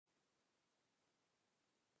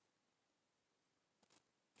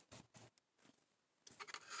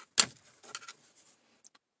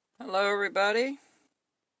Hello everybody.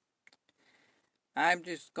 I'm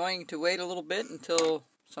just going to wait a little bit until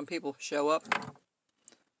some people show up.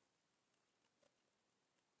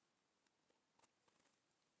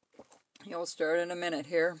 You'll start in a minute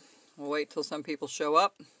here. We'll wait till some people show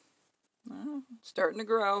up. It's starting to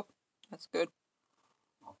grow. That's good.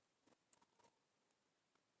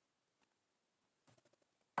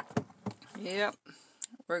 Yep.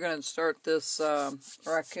 We're going to start this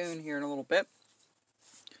raccoon here in a little bit.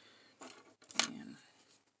 And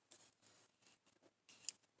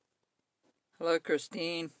hello,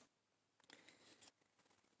 Christine.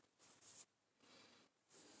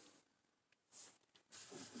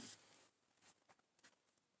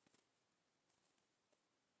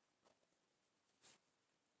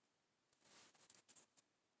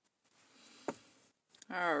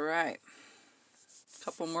 All right. A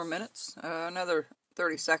couple more minutes. Another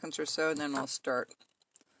 30 seconds or so, and then I'll start.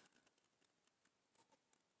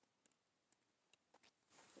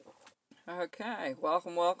 Okay.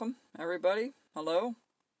 Welcome, everybody. Hello.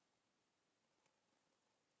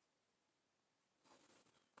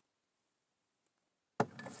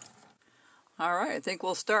 All right, I think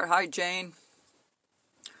we'll start. Hi, Jane.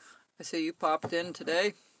 I see you popped in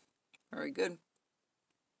today. Very good.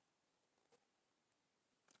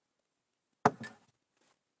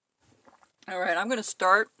 All right, I'm going to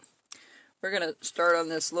start. We're going to start on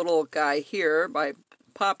this little guy here by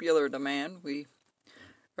popular demand. We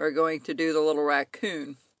are going to do the little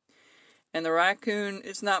raccoon. And the raccoon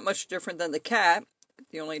is not much different than the cat.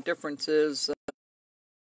 The only difference is...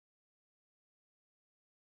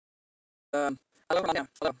 hello.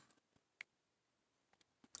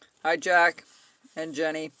 Hi, Jack and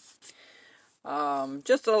Jenny.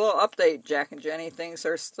 Just a little update, Jack and Jenny. Things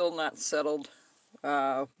are still not settled.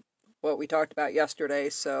 What we talked about yesterday,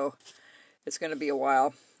 so it's going to be a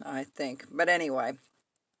while, I think. But anyway,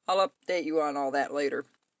 I'll update you on all that later.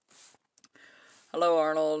 Hello,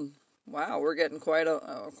 Arnold. Wow, we're getting quite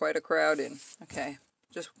a crowd in. Okay,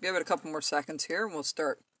 just give it a couple more seconds here, and we'll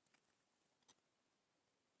start.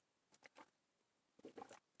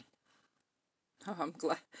 Oh, I'm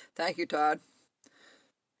glad. Thank you, Todd.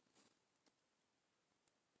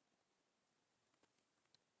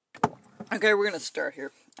 Okay, we're going to start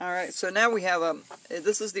here. All right, so now we have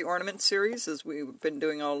this is the Ornament series, as we've been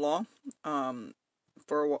doing all along,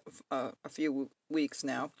 for a few weeks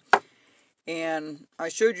now. And I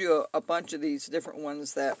showed you a bunch of these different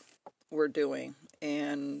ones that we're doing.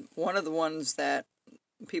 And one of the ones that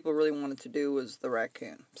people really wanted to do was the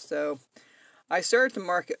raccoon. So I started to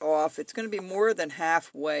mark it off. It's going to be more than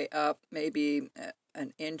halfway up, maybe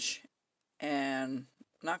an inch and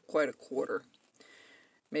not quite a quarter.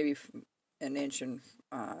 Maybe an inch and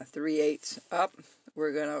 3/8 up.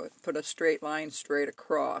 We're going to put a straight line straight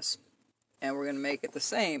across. And we're going to make it the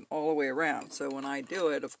same all the way around. So when I do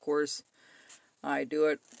it, of course, I do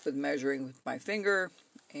it with measuring with my finger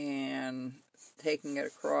and taking it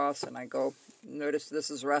across. And I go, notice this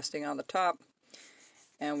is resting on the top.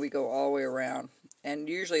 And we go all the way around. And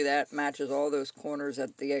usually that matches all those corners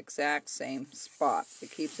at the exact same spot. It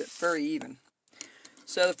keeps it very even.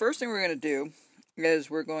 So the first thing we're going to do is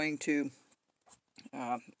we're going to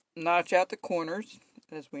notch out the corners,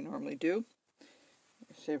 as we normally do.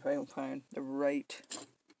 Let's see if I can find the right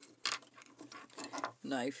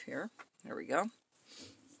knife here. There we go.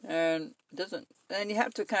 And then you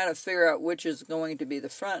have to kind of figure out which is going to be the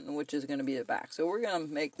front and which is going to be the back. So we're going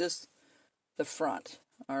to make this the front.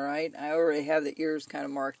 Alright, I already have the ears kind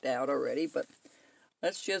of marked out already, but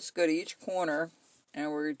let's just go to each corner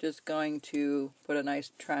and we're just going to put a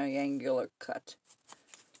nice triangular cut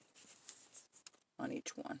on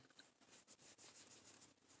each one.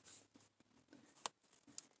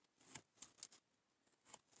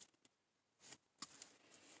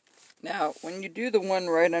 Now, when you do the one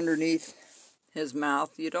right underneath his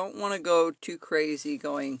mouth, you don't want to go too crazy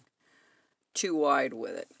going too wide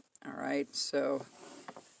with it. Alright, so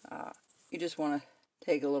you just want to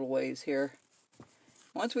take a little ways here.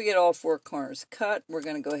 Once we get all four corners cut, we're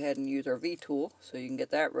going to go ahead and use our V-tool so you can get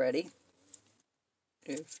that ready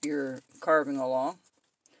if you're carving along.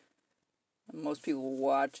 And most people will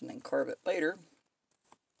watch and then carve it later.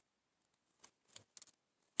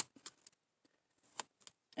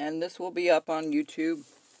 And this will be up on YouTube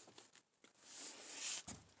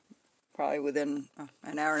probably within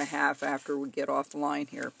an hour and a half after we get off the line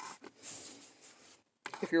here.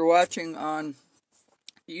 If you're watching on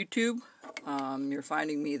YouTube, you're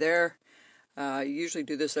finding me there. I usually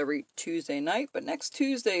do this every Tuesday night, but next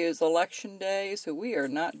Tuesday is election day, so we are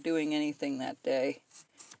not doing anything that day.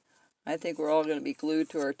 I think we're all going to be glued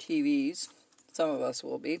to our TVs. Some of us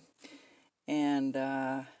will be. And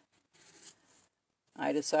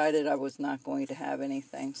I decided I was not going to have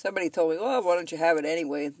anything. Somebody told me, well, why don't you have it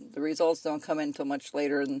anyway? The results don't come in until much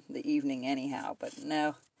later in the evening anyhow. But no,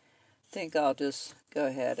 I think I'll just go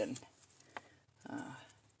ahead and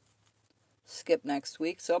skip next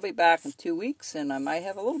week. So I'll be back in 2 weeks, and I might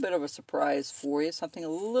have a little bit of a surprise for you, something a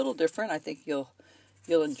little different. I think you'll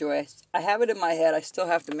enjoy. I have it in my head. I still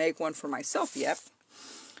have to make one for myself yet.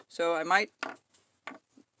 So I might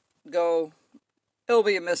go, it'll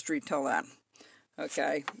be a mystery till then.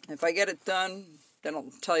 Okay, if I get it done, then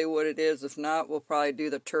I'll tell you what it is. If not, we'll probably do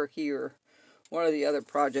the turkey or one of the other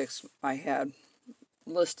projects I had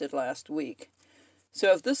listed last week.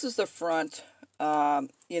 So if this is the front,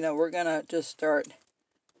 we're going to just start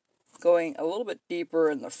going a little bit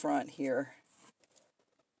deeper in the front here.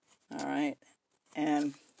 All right,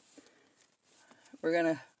 and we're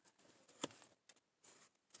going to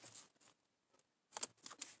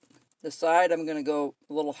the side, I'm going to go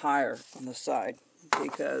a little higher on the side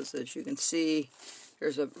because, as you can see,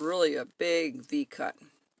 there's really a big V-cut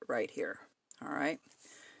right here. All right.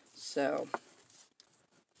 So,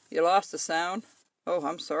 you lost the sound? Oh,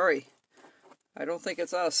 I'm sorry. I don't think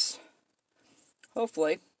it's us.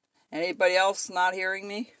 Hopefully. Anybody else not hearing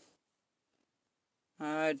me?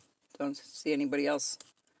 I don't see anybody else.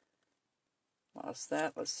 Lost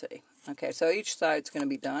that. Let's see. Okay, so each side's going to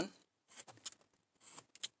be done.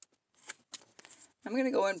 I'm going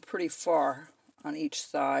to go in pretty far on each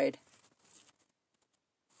side.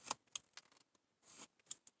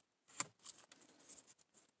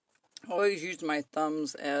 I always use my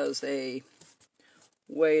thumbs as a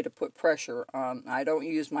way to put pressure on. I don't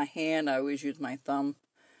use my hand, I always use my thumb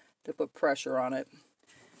to put pressure on it.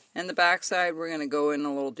 And the back side, we're going to go in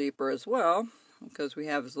a little deeper as well, because we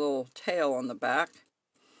have this little tail on the back.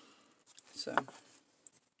 So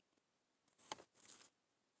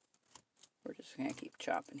we're just going to keep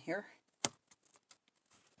chopping here.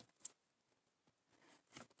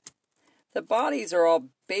 The bodies are all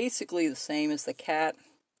basically the same as the cat,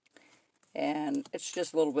 and it's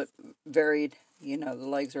just a little bit varied. You know, the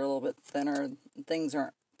legs are a little bit thinner, things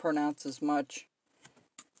aren't pronounced as much.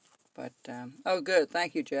 But, oh good,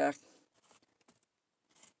 thank you, Jack.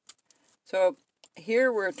 So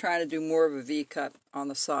here we're trying to do more of a V-cut on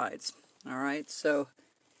the sides. Alright, so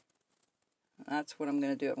that's what I'm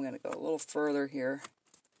going to do. I'm going to go a little further here.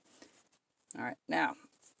 Alright, now,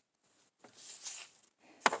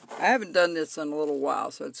 I haven't done this in a little while,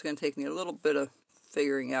 so it's going to take me a little bit of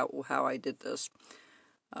figuring out how I did this.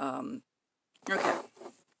 Okay.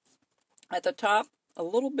 At the top, a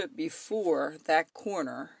little bit before that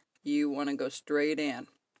corner, you want to go straight in.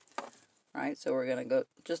 Alright, so we're going to go,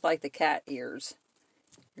 just like the cat ears,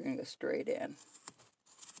 you're going to go straight in.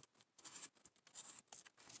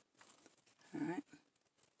 Alright.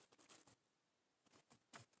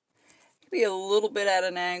 Be a little bit at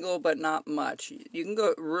an angle, but not much. You can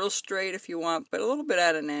go real straight if you want, but a little bit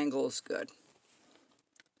at an angle is good.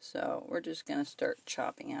 So we're just going to start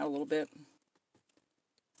chopping out a little bit.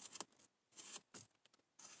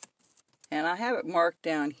 And I have it marked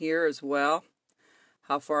down here as well,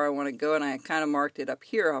 how far I want to go, and I kind of marked it up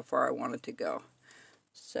here how far I want it to go.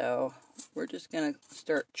 So we're just going to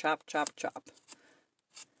start chop, chop, chop.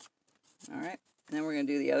 Alright, and then we're going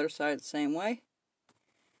to do the other side the same way.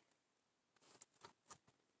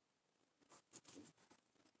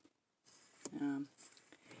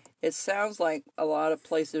 It sounds like a lot of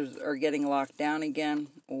places are getting locked down again,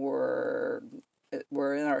 or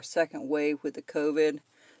we're in our second wave with the COVID.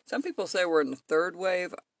 Some people say we're in the third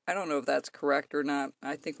wave. I don't know if that's correct or not.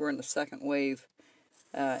 I think we're in the second wave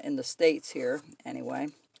in the States here, anyway.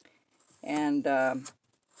 And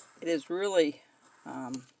it has really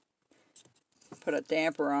put a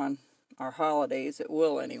damper on our holidays. It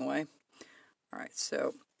will, anyway. Alright,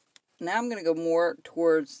 so now I'm going to go more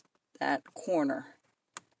towards that corner.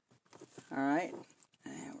 Alright,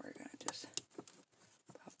 and we're going to just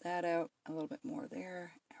pop that out a little bit more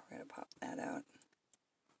there. And we're going to pop that out.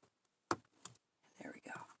 There we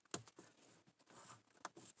go.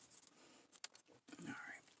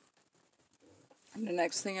 Alright. And the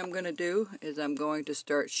next thing I'm going to do is I'm going to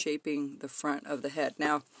start shaping the front of the head.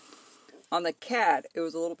 Now, on the cat, it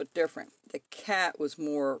was a little bit different. The cat was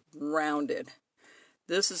more rounded.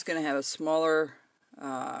 This is going to have a smaller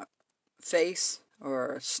face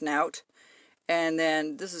or snout. And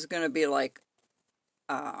then this is going to be like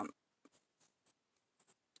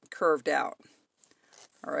curved out.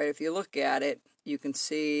 Alright, if you look at it, you can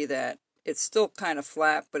see that it's still kind of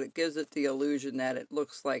flat, but it gives it the illusion that it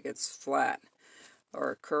looks like it's flat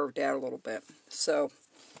or curved out a little bit. So,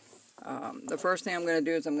 the first thing I'm going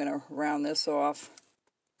to do is I'm going to round this off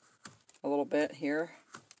a little bit here.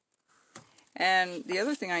 And the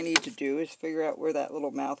other thing I need to do is figure out where that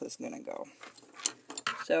little mouth is going to go.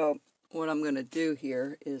 So what I'm going to do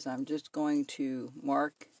here is I'm just going to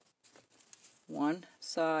mark one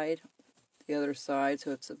side, the other side,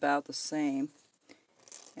 so it's about the same.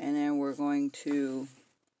 And then we're going to,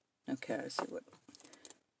 okay, let's see what,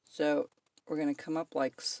 so we're going to come up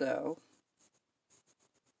like so.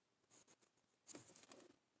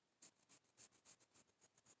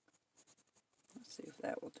 Let's see if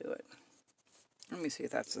that will do it. Let me see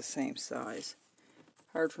if that's the same size.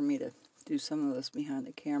 Hard for me to do some of this behind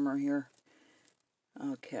the camera here.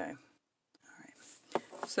 Okay. All right.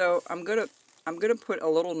 So I'm gonna put a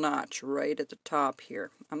little notch right at the top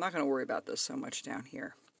here. I'm not gonna worry about this so much down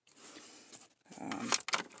here.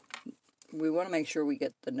 We want to make sure we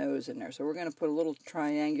get the nose in there. So we're gonna put a little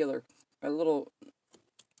triangular, a little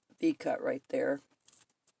V cut right there.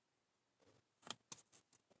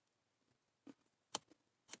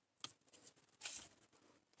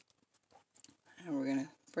 And we're gonna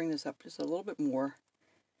bring this up just a little bit more,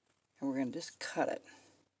 and we're gonna just cut it.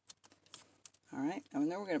 All right, and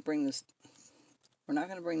then we're gonna bring this. We're not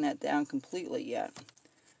gonna bring that down completely yet,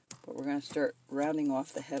 but we're gonna start rounding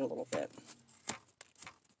off the head a little bit.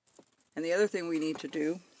 And the other thing we need to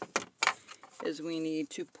do is we need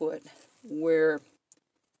to put where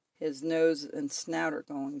his nose and snout are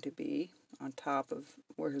going to be on top of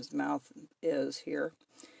where his mouth is here.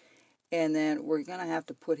 And then we're going to have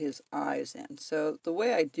to put his eyes in. So the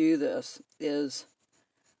way I do this is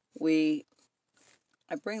I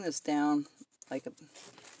bring this down like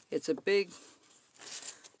it's a big,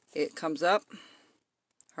 it comes up,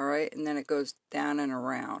 all right, and then it goes down and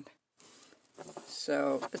around.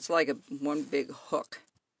 So it's like one big hook.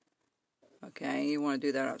 Okay, you want to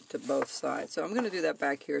do that to both sides. So I'm going to do that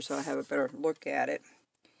back here so I have a better look at it.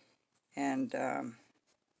 And I'm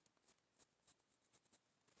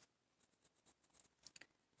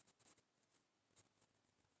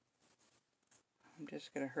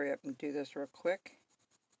just going to hurry up and do this real quick.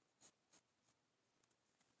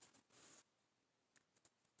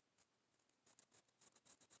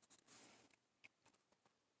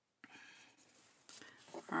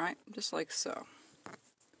 Alright, just like so.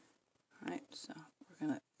 Alright, so we're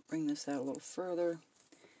going to bring this out a little further.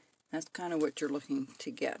 That's kind of what you're looking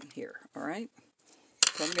to get here, alright?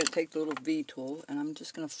 So I'm going to take the little V tool and I'm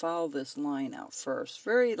just going to follow this line out first.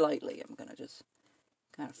 Very lightly, I'm going to just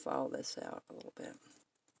kind of follow this out a little bit.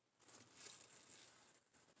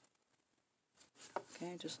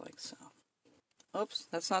 Okay, just like so. Oops,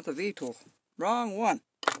 that's not the V tool. Wrong one.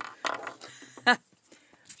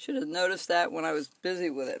 Should have noticed that when I was busy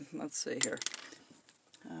with it. Let's see here.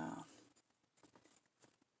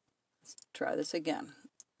 Let's try this again.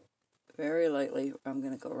 Very lightly, I'm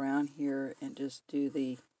going to go around here and just do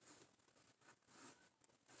the...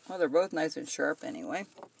 Well, they're both nice and sharp anyway.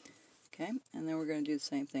 Okay, and then we're going to do the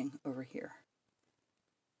same thing over here.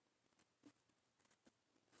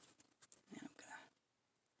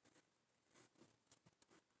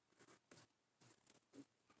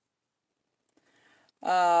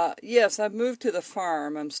 And yes, I've moved to the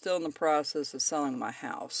farm. I'm still in the process of selling my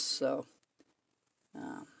house, so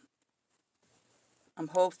I'm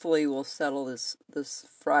hopefully we'll settle this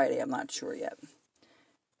Friday. I'm not sure yet.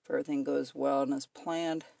 If everything goes well and as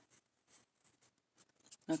planned.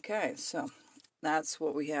 Okay, so that's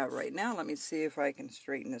what we have right now. Let me see if I can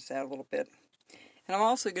straighten this out a little bit. And I'm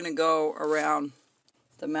also going to go around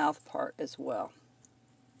the mouth part as well.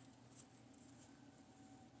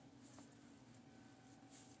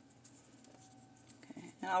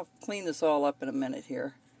 And I'll clean this all up in a minute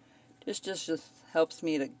here. Just helps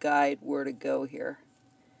me to guide where to go here.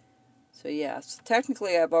 So yes,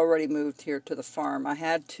 technically I've already moved here to the farm. I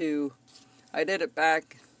did it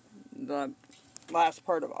back the last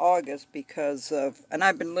part of August because of, and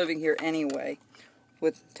I've been living here anyway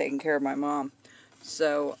with taking care of my mom.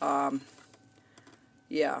 So,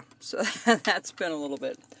 yeah, so that's been a little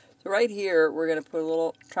bit. So right here, we're going to put a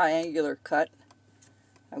little triangular cut.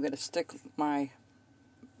 I'm going to stick my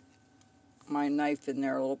knife in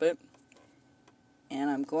there a little bit, and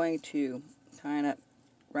I'm going to kind of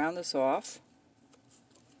round this off.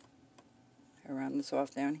 I round this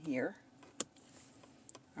off down here.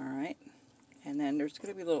 Alright, and then there's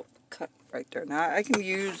going to be a little cut right there. Now I can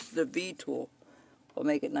use the V tool. We'll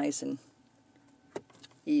make it nice and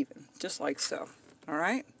even, just like so.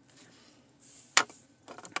 Alright?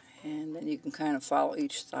 And then you can kind of follow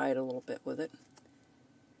each side a little bit with it.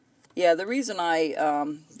 Yeah, the reason I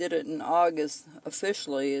did it in August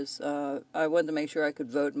officially is I wanted to make sure I could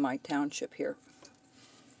vote in my township here.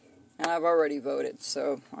 And I've already voted,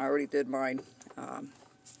 so I already did mine a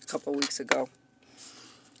couple weeks ago.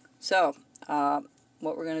 So,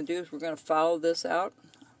 what we're going to do is we're going to follow this out.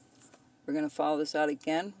 We're going to follow this out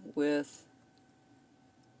again with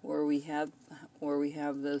where we have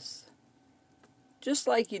this, just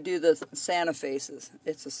like you do the Santa faces.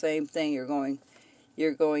 It's the same thing. You're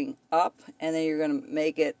going up, and then you're going to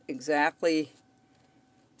make it exactly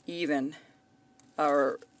even,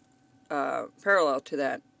 or parallel to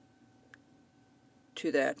that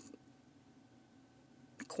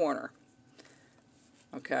corner.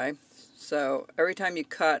 Okay, so every time you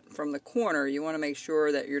cut from the corner, you want to make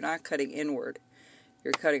sure that you're not cutting inward.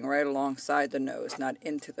 You're cutting right alongside the nose, not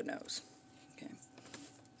into the nose. Okay,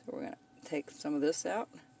 so we're going to take some of this out.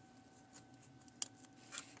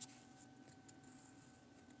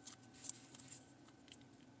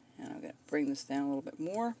 And I'm going to bring this down a little bit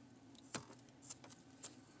more.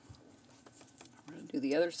 I'm going to do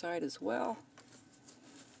the other side as well.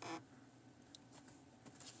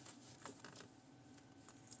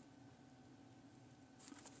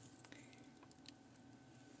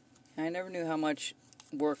 I never knew how much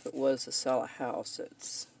work it was to sell a house.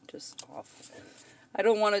 It's just awful. I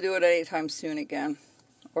don't want to do it anytime soon again,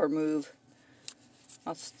 or move.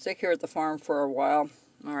 I'll stick here at the farm for a while.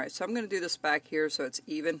 Alright, so I'm going to do this back here so it's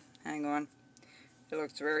even. Hang on. It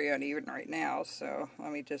looks very uneven right now, so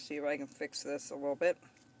let me just see if I can fix this a little bit.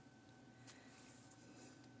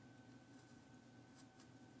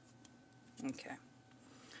 Okay.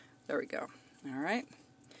 There we go. Alright.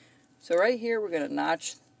 So right here we're going to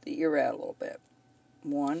notch the ear out a little bit.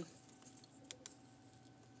 One.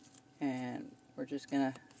 And we're just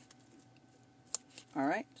going to,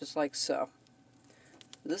 alright, just like so.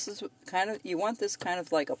 This is kind of, you want this kind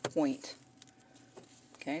of like a point.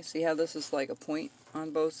 Okay, see how this is like a point on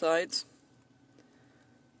both sides?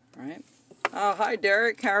 Alright. Oh, hi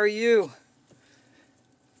Derek, how are you?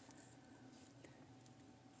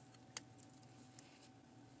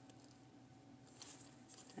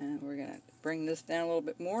 And we're going to bring this down a little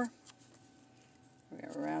bit more. We're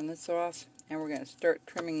going to round this off, and we're going to start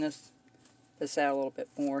trimming this out a little bit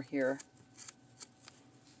more here.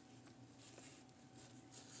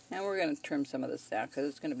 And we're going to trim some of this down because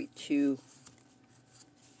it's going to be too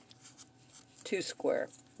square.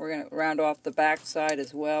 We're going to round off the back side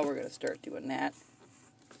as well. We're going to start doing that.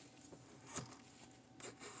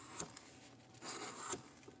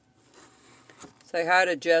 Say hi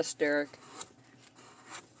to Jess, Derek.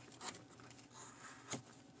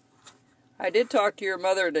 I did talk to your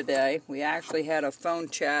mother today. We actually had a phone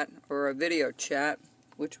chat, or a video chat,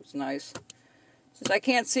 which was nice. Since I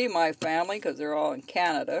can't see my family because they're all in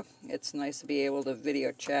Canada, it's nice to be able to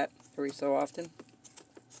video chat every so often.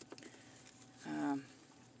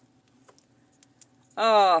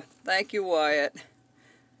 Oh, thank you, Wyatt.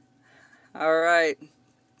 Alright,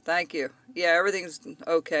 thank you. Yeah, everything's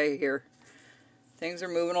okay here. Things are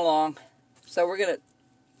moving along. So we're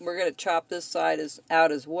gonna chop this side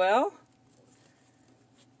out as well.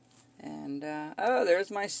 And, oh, there's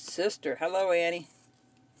my sister. Hello, Annie.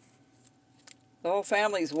 The whole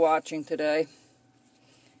family's watching today.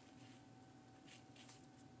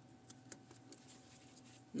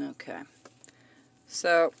 Okay.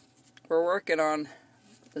 So, we're working on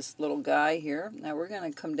this little guy here. Now, we're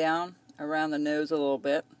going to come down around the nose a little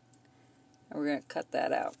bit. And we're going to cut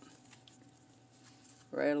that out.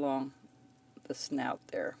 Right along the snout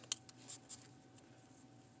there.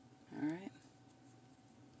 Alright.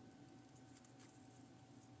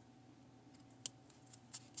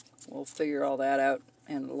 We'll figure all that out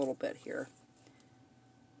in a little bit here.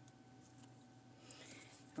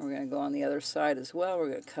 And we're going to go on the other side as well.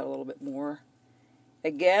 We're going to cut a little bit more.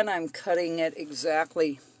 Again, I'm cutting it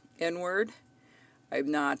exactly inward. I'm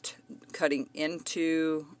not cutting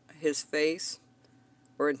into his face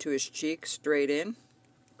or into his cheek, straight in.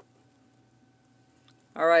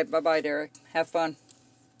 Alright, bye-bye, Derek. Have fun.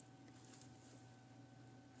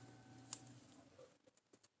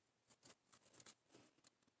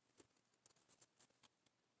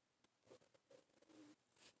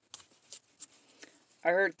 I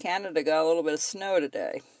heard Canada got a little bit of snow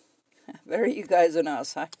today. Better you guys than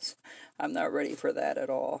us. I'm not ready for that at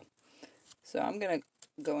all. So I'm going to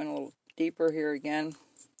go in a little deeper here again.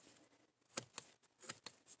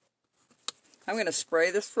 I'm going to spray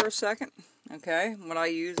this for a second. Okay, what I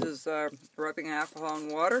use is rubbing alcohol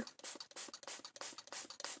and water.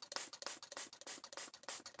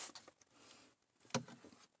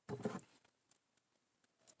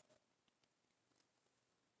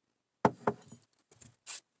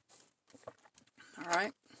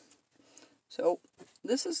 Alright, so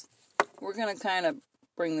this is, we're going to kind of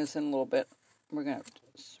bring this in a little bit. We're going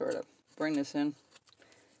to sort of bring this in.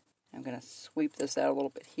 I'm going to sweep this out a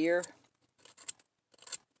little bit here.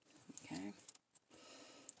 Okay.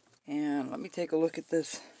 And let me take a look at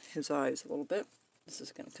his eyes a little bit. This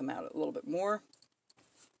is going to come out a little bit more.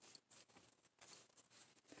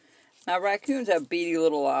 Now, raccoons have beady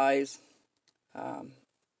little eyes.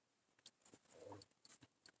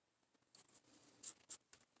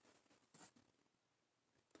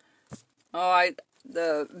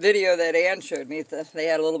 The video that Ann showed me, they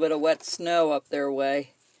had a little bit of wet snow up their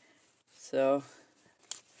way. So,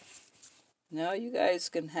 now you guys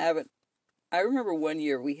can have it. I remember one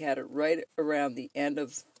year we had it right around the end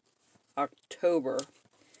of October.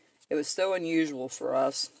 It was so unusual for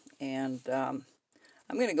us, and I'm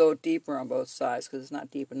going to go deeper on both sides because it's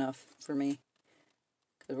not deep enough for me,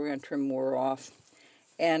 because we're going to trim more off.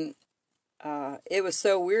 And it was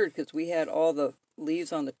so weird because we had all the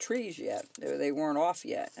leaves on the trees yet. They weren't off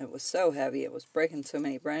yet. It was so heavy. It was breaking so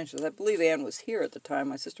many branches. I believe Ann was here at the time.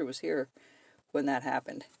 My sister was here when that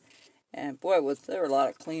happened. And boy, there were a lot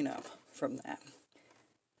of cleanup from that.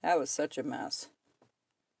 That was such a mess.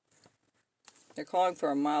 They're calling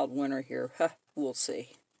for a mild winter here. We'll see.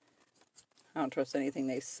 I don't trust anything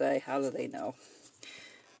they say. How do they know?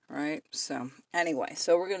 Right? So, anyway.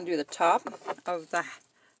 So, we're going to do the top of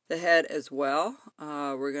the head as well.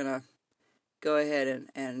 We're going to go ahead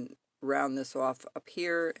and round this off up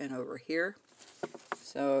here and over here.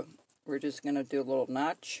 So, we're just going to do a little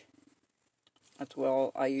notch. That's what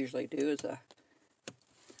all I usually do, is a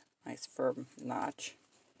nice firm notch.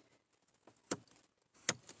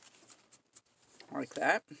 Like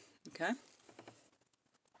that. Okay. And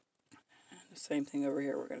the same thing over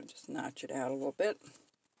here. We're going to just notch it out a little bit.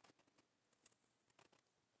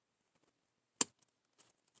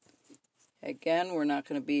 Again, we're not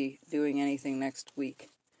going to be doing anything next week,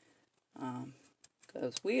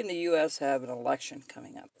 because we in the U.S. have an election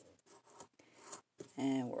coming up.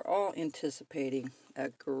 And we're all anticipating a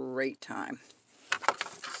great time.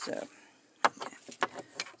 So, okay.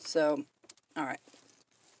 So, all right.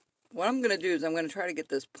 What I'm going to do is I'm going to try to get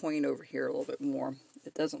this point over here a little bit more.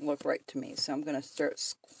 It doesn't look right to me, so I'm going to start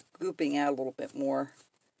scooping out a little bit more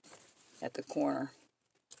at the corner.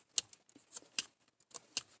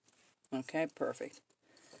 Okay, perfect.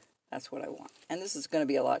 That's what I want. And this is going to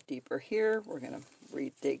be a lot deeper here. We're going to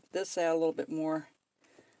re-dig this out a little bit more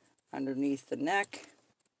underneath the neck.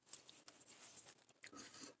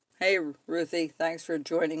 Hey, Ruthie, thanks for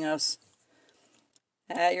joining us.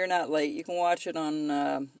 You're not late. You can watch it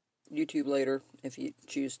on YouTube later if you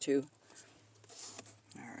choose to.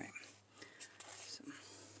 All right. So,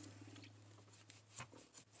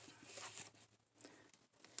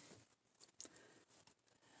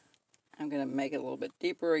 I'm going to make it a little bit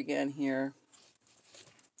deeper again here.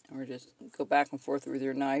 And we're just go back and forth with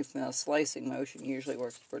your knife. And a slicing motion usually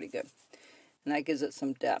works pretty good. And that gives it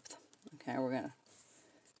some depth. Okay, we're going to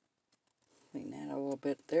clean that a little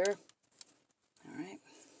bit there. All right.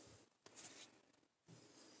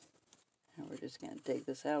 And we're just going to dig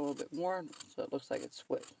this out a little bit more so it looks like it's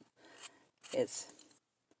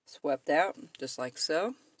swept out, just like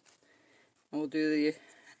so. And we'll do the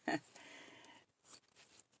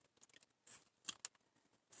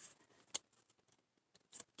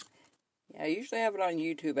I usually have it on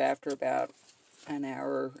YouTube after about an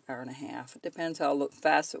hour, hour and a half. It depends how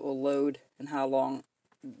fast it will load and how long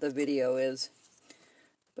the video is.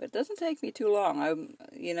 But it doesn't take me too long.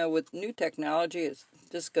 With new technology, it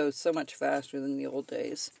just goes so much faster than the old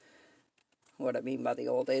days. What I mean by the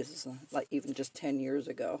old days is like even just 10 years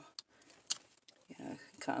ago. It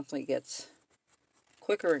constantly gets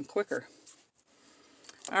quicker and quicker.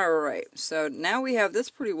 Alright, so now we have this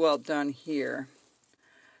pretty well done here.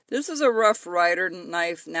 This is a Rough Rider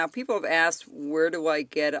knife. Now, people have asked, where do I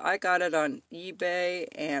get it? I got it on eBay,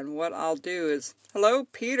 and what I'll do is... Hello,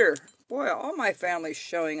 Peter. Boy, all my family's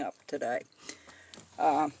showing up today.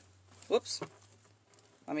 Whoops.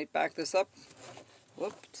 Let me back this up.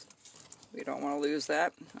 Whoops. We don't want to lose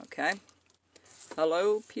that. Okay.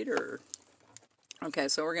 Hello, Peter. Okay,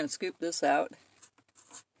 so we're going to scoop this out.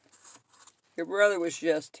 Your brother was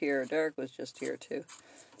just here. Derek was just here, too.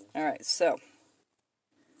 Alright, so...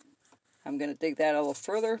 I'm going to dig that a little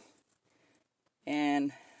further,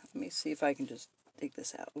 and let me see if I can just dig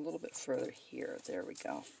this out a little bit further here. There we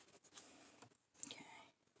go. Okay.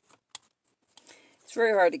 It's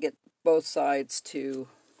very hard to get both sides to,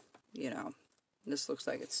 this looks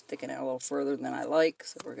like it's sticking out a little further than I like,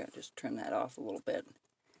 so we're going to just trim that off a little bit.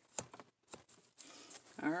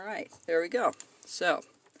 Alright, there we go. So,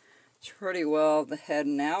 it's pretty well the head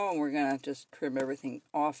now, and we're going to just trim everything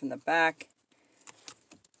off in the back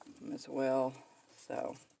as well.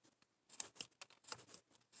 So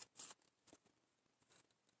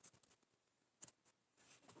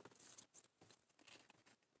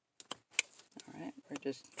alright, we're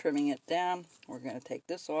just trimming it down. We're going to take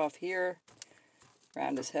this off here,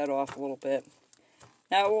 round his head off a little bit.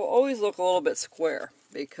 Now it will always look a little bit square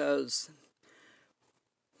because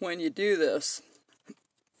when you do this,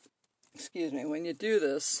 when you do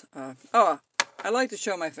this, I like to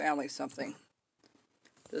show my family something.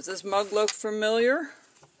 Does this mug look familiar?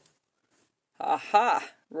 Aha!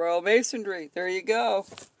 Royal Masonry. There you go.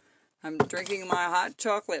 I'm drinking my hot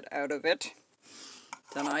chocolate out of it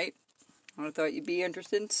tonight. I thought you'd be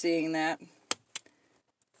interested in seeing that.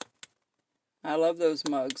 I love those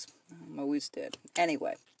mugs. I always did.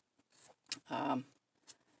 Anyway. Let's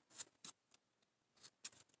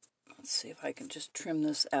see if I can just trim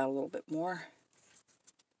this out a little bit more.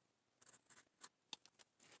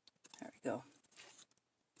 There we go.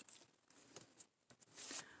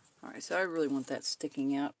 Alright, so I really want that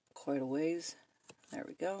sticking out quite a ways. There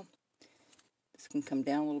we go. This can come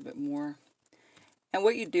down a little bit more. And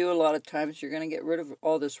what you do a lot of times, you're going to get rid of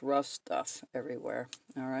all this rough stuff everywhere.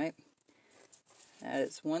 Alright? That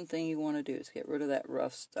is one thing you want to do, is get rid of that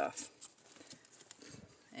rough stuff.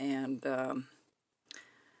 And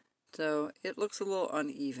so it looks a little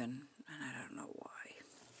uneven, and I don't know why.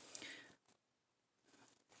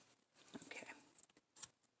 Okay.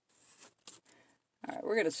 Alright,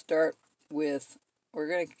 we're going to start with, we're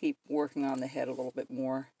going to keep working on the head a little bit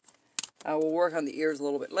more. We'll work on the ears a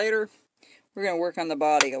little bit later. We're going to work on the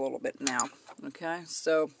body a little bit now. Okay,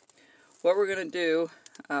 so what we're going to do,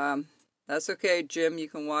 that's okay, Jim, you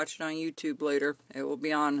can watch it on YouTube later. It will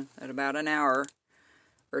be on at about an hour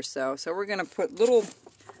or so. So we're going to put little,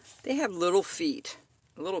 they have little feet,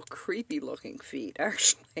 little creepy looking feet,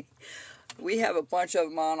 actually. We have a bunch of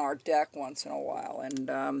them on our deck once in a while,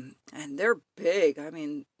 and they're big. I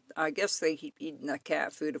mean, I guess they keep eating the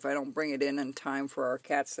cat food if I don't bring it in time for our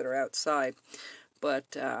cats that are outside.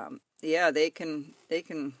 But yeah, they can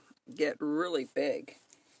get really big,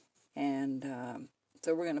 and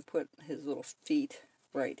so we're going to put his little feet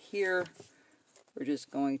right here. We're just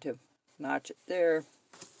going to notch it there.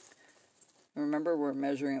 Remember, we're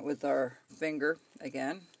measuring it with our finger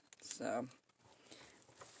again. So,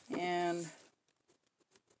 and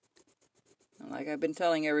like I've been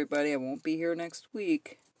telling everybody, I won't be here next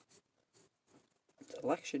week. It's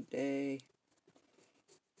election day,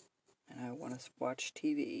 and I want to watch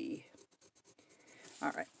TV.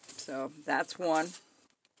 Alright, so that's one.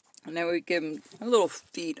 And then we give them a little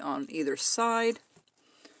feet on either side.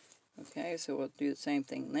 Okay, so we'll do the same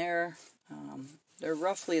thing there. They're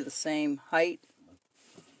roughly the same height,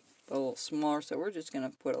 but a little smaller, so we're just going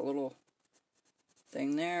to put a little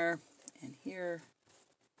thing there and here.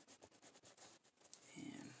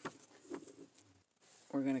 And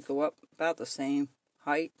we're going to go up about the same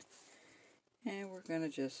height, and we're going to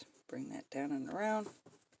just bring that down and around.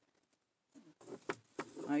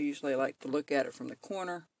 I usually like to look at it from the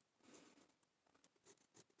corner.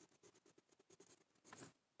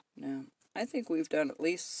 Now, I think we've done at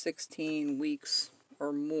least 16 weeks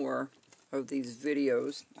or more of these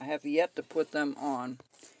videos. I have yet to put them on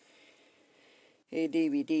a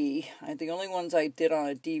DVD. The only ones I did on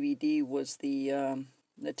a DVD was the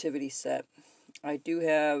nativity set. I do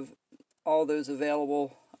have all those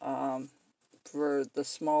available for the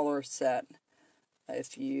smaller set.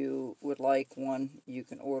 If you would like one, you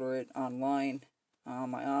can order it online.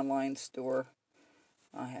 My online store,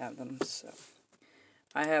 I have them. So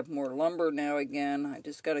I have more lumber now again. I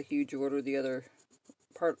just got a huge order the other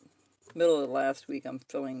middle of last week. I'm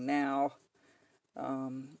filling now,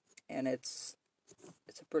 and it's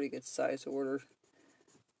a pretty good size order.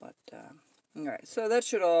 But all right, so that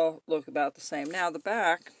should all look about the same. Now the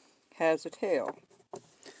back has a tail,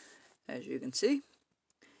 as you can see.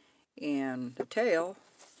 And the tail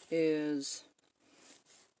is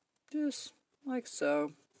just like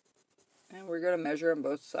so. And we're going to measure on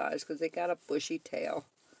both sides because they got a bushy tail.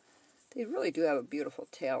 They really do have a beautiful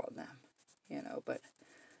tail on them, you know, but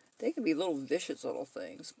they can be little vicious little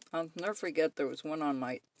things. I'll never forget there was one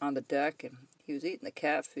on the deck, and he was eating the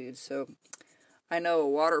cat food, so I know a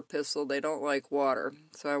water pistol, they don't like water,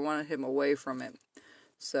 so I wanted him away from it.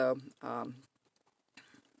 So,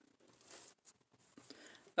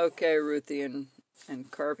 okay, Ruthie and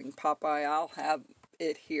Carving Popeye, I'll have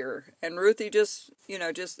it here. And Ruthie, just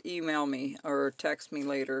email me or text me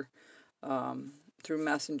later through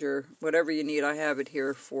Messenger. Whatever you need, I have it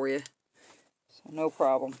here for you. So no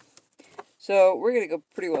problem. So we're going to go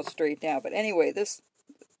pretty well straight down. But anyway, this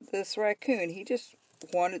raccoon, he just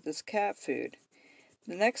wanted this cat food.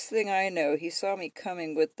 The next thing I know, he saw me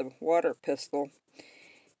coming with the water pistol,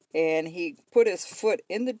 and he put his foot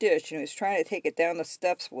in the dish, and he was trying to take it down the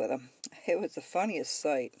steps with him. It was the funniest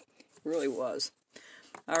sight. It really was.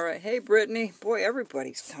 All right. Hey, Brittany. Boy,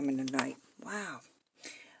 everybody's coming tonight. Wow.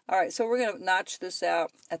 All right, so we're going to notch this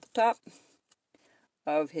out at the top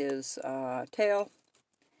of his tail.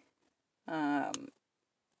 And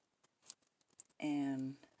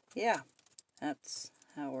yeah, that's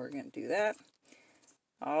how we're going to do that.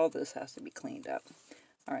 All this has to be cleaned up.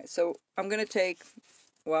 All right, so I'm going to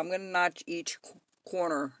notch each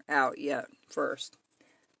corner out yet first.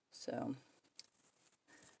 So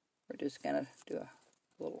we're just going to do a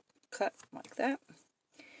little cut like that.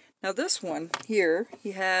 Now this one here,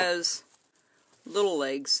 he has little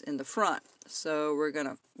legs in the front. So we're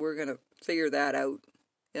gonna figure that out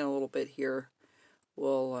in a little bit here.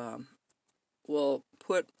 We'll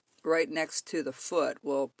put right next to the foot.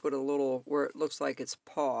 We'll put a little where it looks like its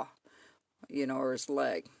paw, or his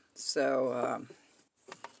leg. So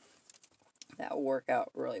that will work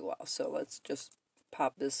out really well. So let's just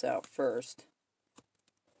pop this out first,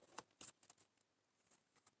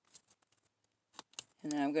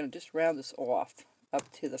 and then I'm going to just round this off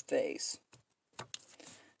up to the face.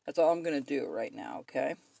 That's all I'm going to do right now,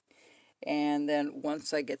 okay? And then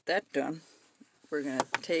once I get that done, we're going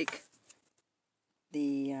to take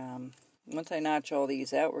the, once I notch all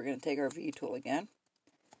these out, we're going to take our V-tool again.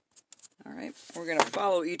 All right, we're going to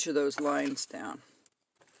follow each of those lines down.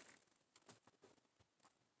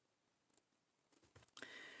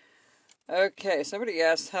 Okay, somebody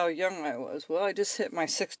asked how young I was. Well, I just hit my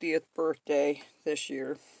 60th birthday this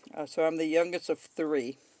year, so I'm the youngest of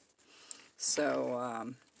 3.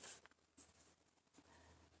 So,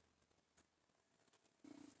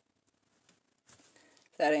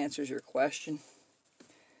 that answers your question.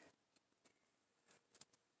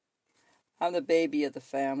 I'm the baby of the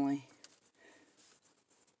family.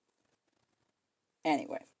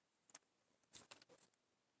 Anyway.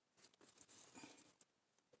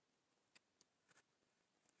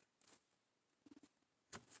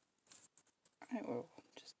 Alright, we'll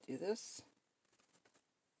just do this.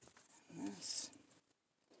 And this.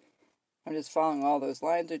 I'm just following all those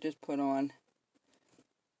lines I just put on.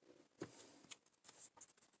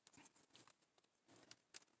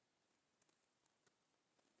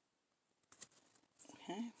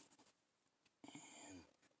 Okay. And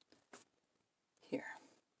here.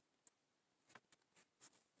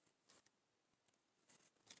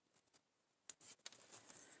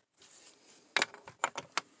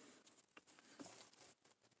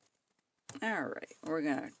 Alright, we're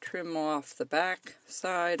going to trim off the back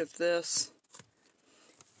side of this.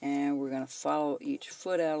 And we're going to follow each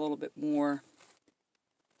foot out a little bit more.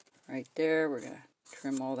 Right there, we're going to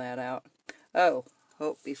trim all that out. Oh,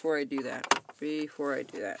 before I do that, let's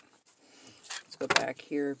go back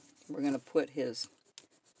here. We're going to put his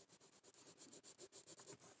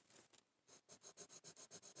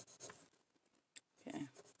okay,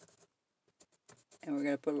 and we're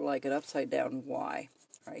going to put it like an upside down Y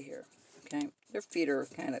right here. Okay, their feet are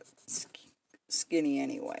kind of skinny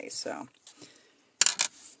anyway, so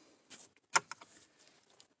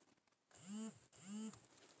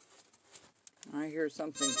I hear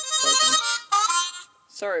something broken.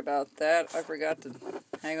 Sorry about that. I forgot to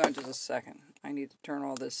hang on just a second. I need to turn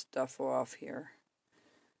all this stuff off here.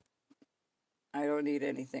 I don't need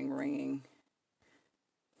anything ringing.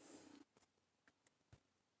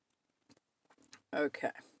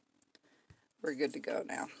 Okay. We're good to go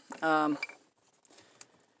now.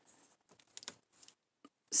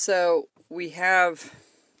 So we have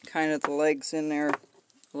kind of the legs in there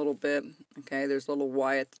a little bit. Okay, there's a little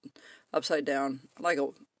Y upside down, like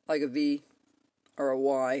a V or a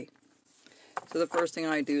Y. So the first thing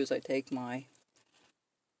I do is I take my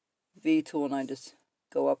V tool and I just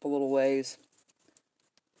go up a little ways.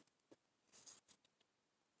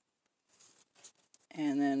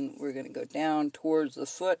 And then we're going to go down towards the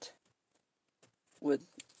foot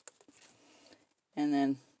and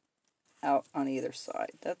then out on either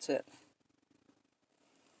side. That's it.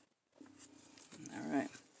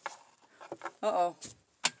 Alright. Uh-oh.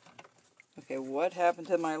 Okay, what happened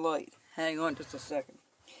to my light? Hang on just a second.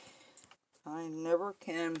 I never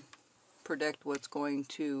can predict what's going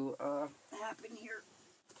to happen here.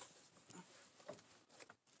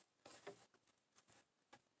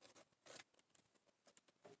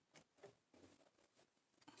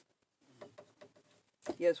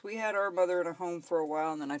 Yes, we had our mother in a home for a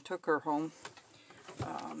while, and then I took her home.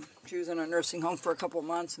 She was in a nursing home for a couple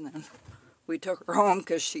months, and then we took her home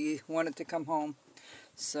because she wanted to come home.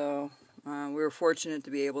 So we were fortunate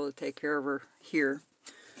to be able to take care of her here.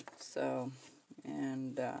 So,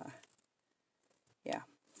 and yeah.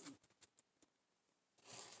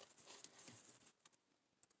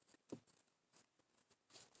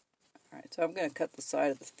 Alright, so I'm going to cut the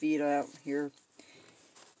side of the feet out here.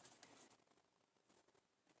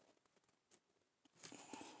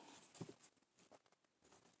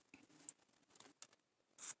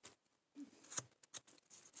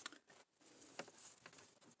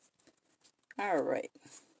 Alright.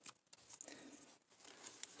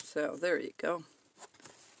 So there you go.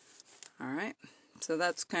 Alright. So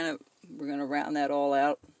that's kind of, we're going to round that all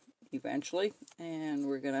out eventually. And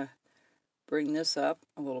we're going to bring this up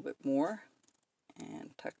a little bit more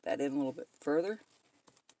and tuck that in a little bit further.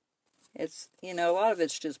 It's, you know, a lot of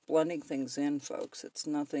it's just blending things in, folks. It's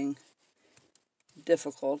nothing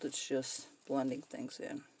difficult. It's just blending things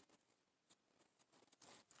in.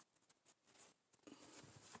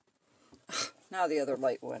 Now the other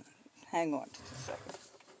light went. Hang on just a second.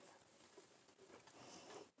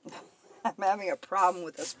 I'm having a problem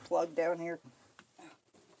with this plug down here.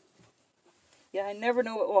 Yeah, I never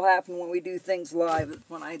know what will happen when we do things live.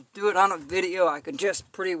 When I do it on a video, I can just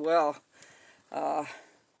pretty well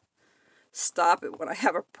stop it when I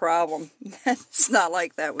have a problem. It's not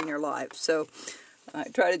like that when you're live. So I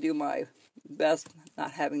try to do my best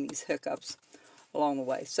not having these hiccups along the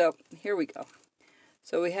way. So here we go.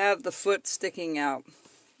 So we have the foot sticking out,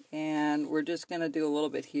 and we're just going to do a little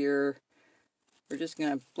bit here. We're just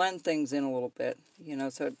going to blend things in a little bit, you know,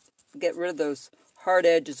 so get rid of those hard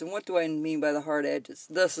edges. And what do I mean by the hard edges?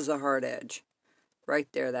 This is a hard edge. Right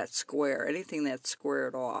there, that square. Anything that's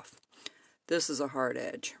squared off. This is a hard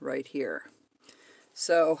edge right here.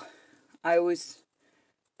 So I always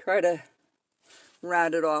try to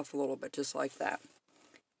round it off a little bit, just like that.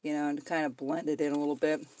 You know, and kind of blend it in a little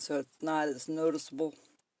bit so it's not as noticeable.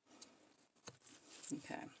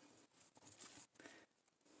 Okay.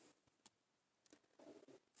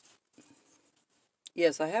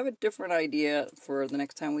 Yes, I have a different idea for the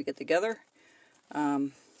next time we get together.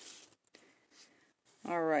 Alright,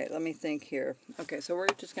 let me think here. Okay, so we're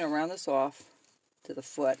just going to round this off to the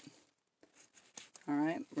foot.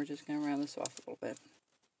 Alright, we're just going to round this off a little bit.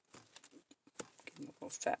 Give him a little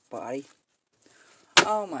fat body.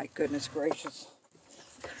 Oh my goodness gracious.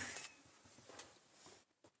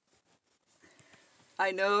 I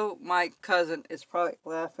know my cousin is probably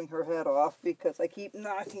laughing her head off because I keep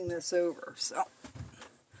knocking this over. So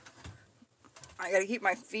I got to keep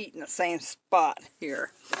my feet in the same spot here.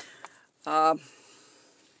 Alright,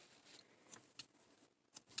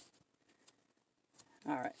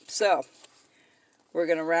 so we're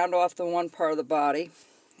going to round off the one part of the body.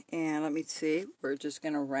 And let me see, we're just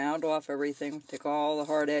going to round off everything, take all the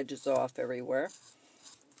hard edges off everywhere.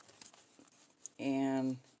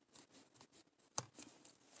 And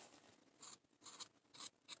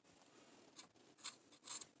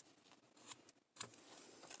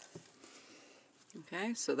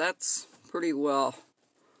okay, so that's pretty well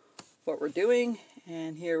what we're doing.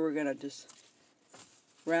 And here we're going to just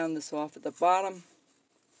round this off at the bottom.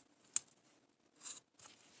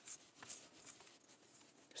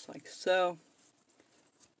 Like so.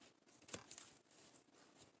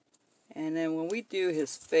 And then when we do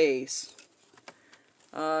his face,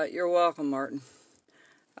 you're welcome, Martin.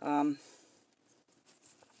 I'm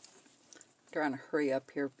trying to hurry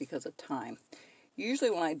up here because of time.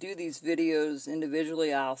 Usually when I do these videos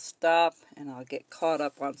individually, I'll stop and I'll get caught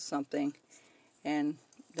up on something, and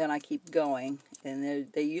then I keep going.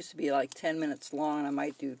 And they used to be like 10 minutes long, and I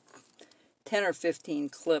might do 10 or 15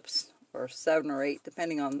 clips, or 7 or 8,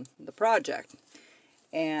 depending on the project.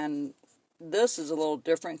 And this is a little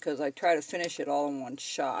different because I try to finish it all in one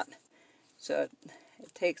shot. So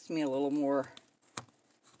it takes me a little more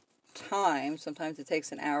time. Sometimes it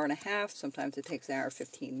takes an hour and a half. Sometimes it takes an hour and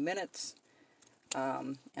 15 minutes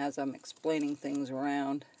as I'm explaining things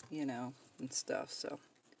around, you know, and stuff. So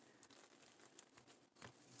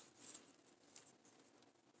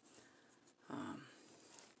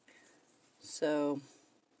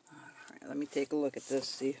let me take a look at this,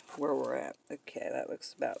 see where we're at. Okay, that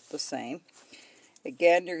looks about the same.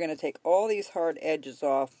 Again, you're going to take all these hard edges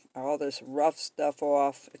off, all this rough stuff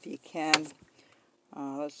off if you can.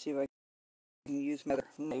 Let's see if I can use my other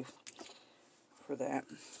knife for that.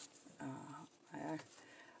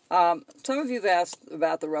 Some of you have asked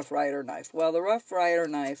about the Rough Rider knife. Well, the Rough Rider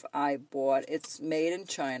knife I bought, it's made in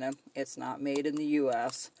China. It's not made in the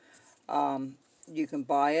U.S. You can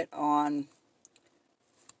buy it on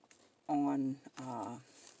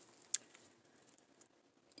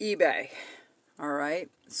eBay. Alright,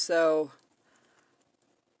 so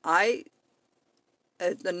the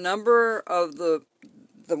number of the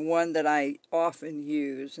one that I often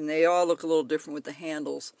use, and they all look a little different with the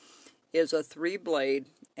handles, is a 3-blade,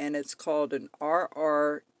 and it's called an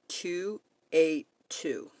RR282.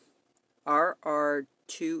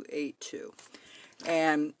 RR282.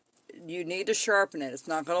 And you need to sharpen it. It's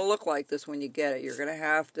not going to look like this when you get it. You're going to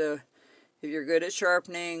have to, if you're good at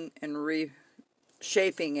sharpening and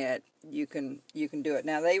shaping it, you can do it.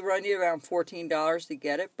 Now they run you around $14 to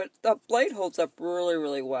get it, but the blade holds up really,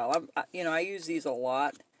 really well. I use these a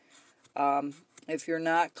lot. If you're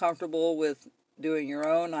not comfortable with doing your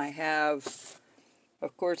own,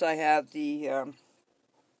 of course, I have the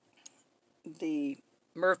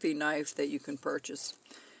Murphy knife that you can purchase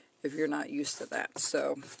if you're not used to that.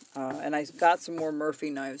 So, and I got some more Murphy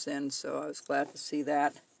knives in, so I was glad to see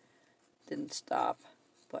that. Didn't stop,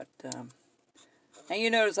 but and you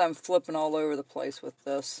notice I'm flipping all over the place with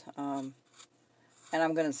this, and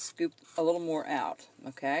I'm going to scoop a little more out.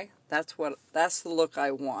 Okay, that's the look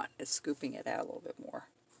I want, is scooping it out a little bit more,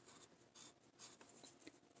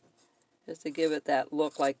 just to give it that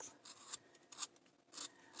look like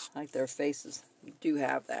their faces do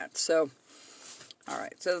have that. So, all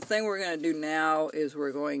right. So the thing we're going to do now is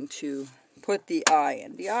we're going to put the eye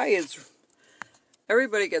in. The eye is,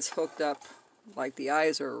 everybody gets hooked up. Like, the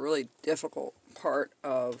eyes are a really difficult part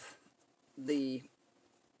of the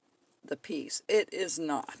piece. It is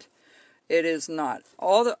not. It is not.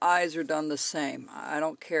 All the eyes are done the same. I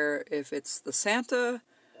don't care if it's the Santa,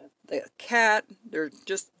 the cat. They're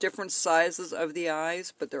just different sizes of the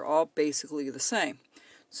eyes, but they're all basically the same.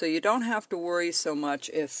 So you don't have to worry so much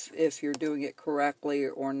if you're doing it correctly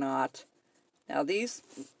or not. Now these,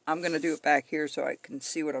 I'm going to do it back here so I can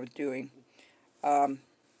see what I'm doing. Okay,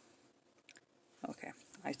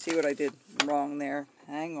 I see what I did wrong there.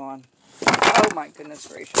 Hang on. Oh my goodness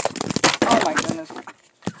gracious. Oh my goodness.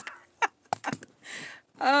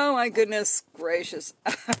 Oh my goodness gracious.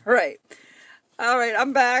 Alright,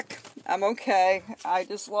 I'm back. I'm okay. I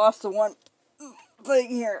just lost the one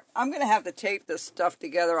thing here. I'm going to have to tape this stuff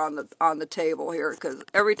together on the table here, because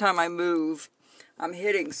every time I move, I'm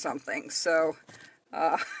hitting something. So,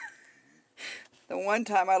 the one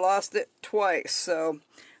time I lost it twice. So,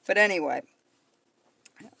 but anyway,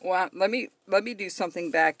 well, let me do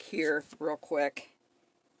something back here real quick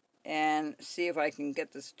and see if I can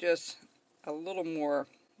get this just a little more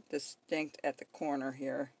distinct at the corner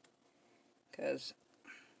here. Because,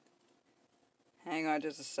 hang on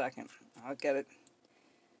just a second. I'll get it.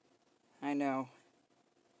 I know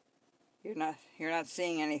you're not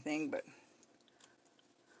seeing anything, but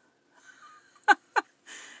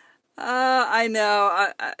I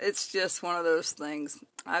know it's just one of those things.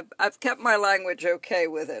 I've kept my language okay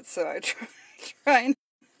with it, so I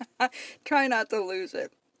try not to lose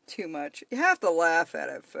it too much. You have to laugh at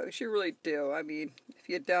it, folks. You really do. I mean, if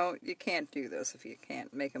you don't, you can't do this if you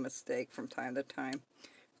can't make a mistake from time to time.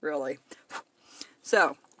 Really.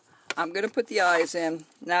 So, I'm going to put the eyes in.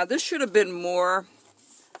 Now, this should have been more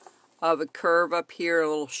of a curve up here, a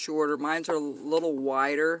little shorter. Mine's are a little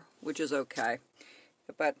wider, which is okay.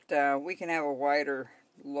 But we can have a wider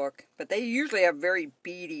look. But they usually have very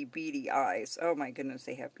beady eyes. Oh my goodness,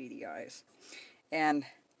 they have beady eyes. And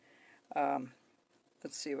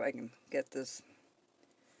let's see if I can get this.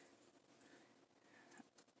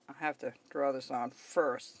 I'll have to draw this on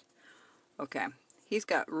first. Okay, he's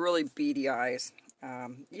got really beady eyes.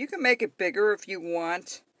 You can make it bigger if you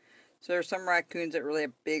want. So there's some raccoons that really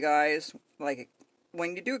have big eyes. Like,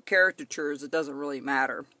 when you do caricatures, it doesn't really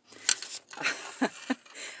matter.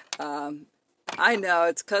 I know,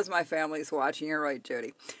 it's because my family's watching. You're right,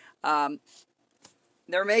 Jody.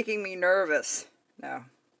 They're making me nervous. No,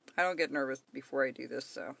 I don't get nervous before I do this,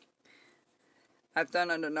 so I've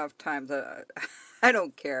done it enough times that I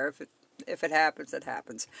don't care. If it happens, it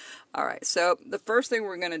happens. Alright, so the first thing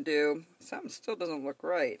we're going to do, something still doesn't look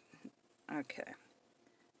right. Okay,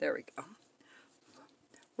 there we go.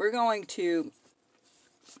 We're going to,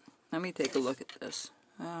 let me take a look at this.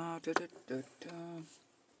 Yeah.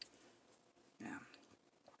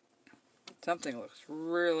 Something looks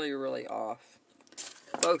really off.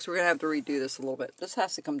 Folks, we're going to have to redo this a little bit. This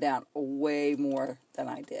has to come down way more than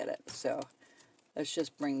I did it. So, let's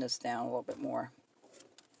just bring this down a little bit more.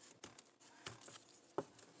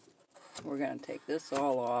 We're going to take this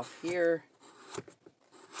all off here.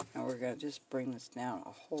 And we're going to just bring this down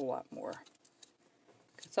a whole lot more.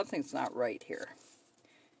 Because something's not right here.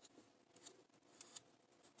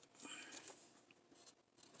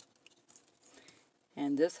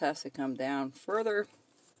 And this has to come down further.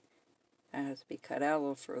 That has to be cut out a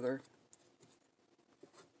little further.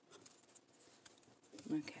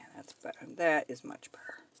 Okay, that's better. That is much better.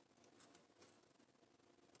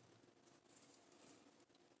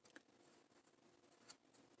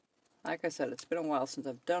 Like I said, it's been a while since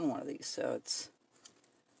I've done one of these, so it's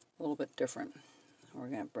a little bit different. We're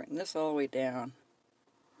going to bring this all the way down,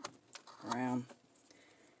 around,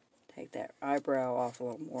 take that eyebrow off a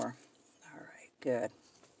little more. Alright, good.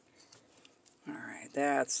 Alright,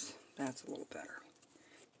 that's a little better.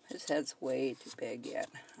 His head's way too big yet.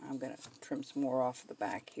 I'm going to trim some more off the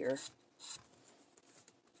back here.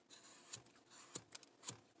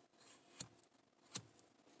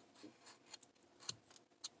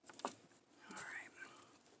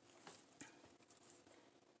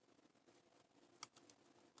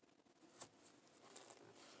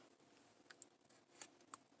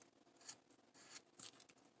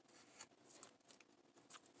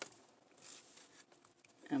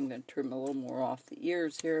 I'm going to trim a little more off the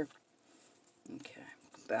ears here. Okay,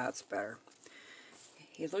 that's better.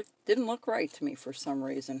 He didn't look right to me for some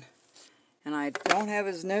reason. And I don't have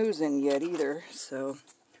his nose in yet either, so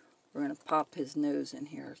we're going to pop his nose in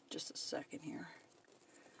here just a second here.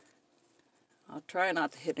 I'll try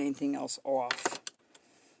not to hit anything else off.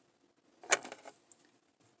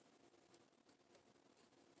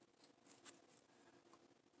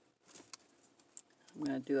 I'm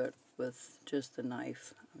going to do it with just a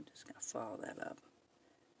knife. I'm just going to follow that up.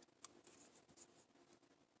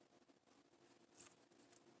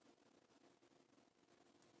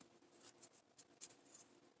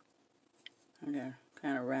 I'm going to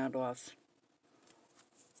kind of round off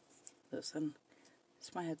this one.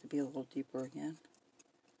 This might have to be a little deeper again.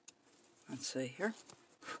 Let's see here.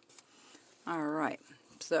 Alright,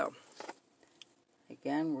 so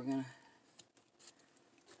again we're going to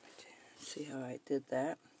see how I did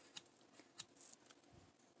that.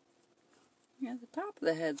 Yeah, the top of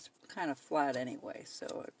the head's kind of flat anyway,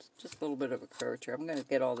 so it's just a little bit of a curvature. I'm going to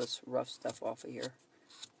get all this rough stuff off of here.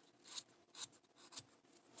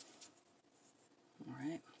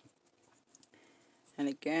 Alright. And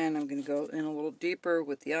again, I'm going to go in a little deeper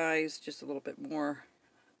with the eyes, just a little bit more.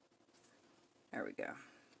 There we go.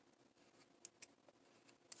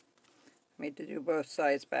 I made to do both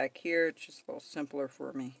sides back here. It's just a little simpler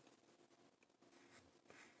for me.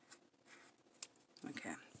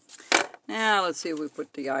 Okay. Now let's see if we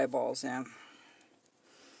put the eyeballs in.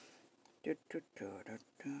 You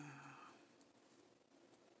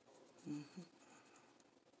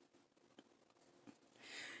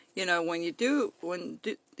know,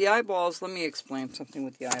 the eyeballs, let me explain something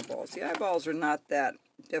with the eyeballs. The eyeballs are not that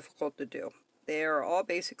difficult to do. They are all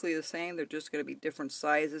basically the same. They're just going to be different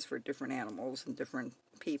sizes for different animals and different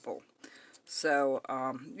people. So,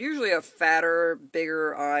 usually a fatter,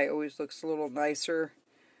 bigger eye always looks a little nicer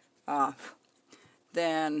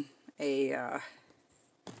than a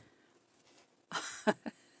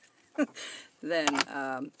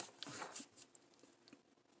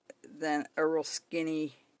than a real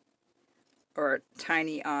skinny or a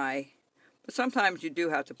tiny eye. But sometimes you do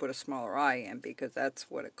have to put a smaller eye in because that's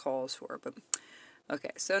what it calls for. But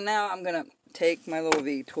okay, so now I'm going to take my little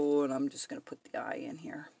V tool and I'm just going to put the eye in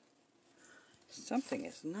here. Something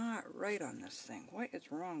is not right on this thing. What is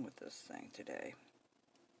wrong with this thing today?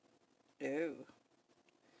 Oh.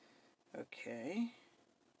 Okay.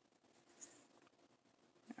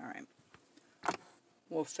 Alright.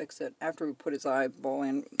 We'll fix it after we put his eyeball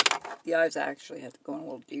in. The eyes actually have to go in a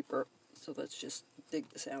little deeper. So let's just dig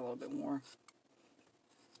this out a little bit more.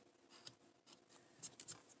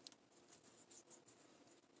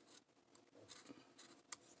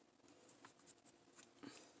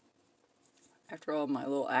 After all my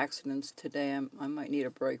little accidents today, I might need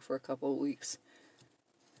a break for a couple of weeks.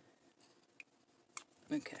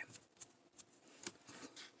 Okay.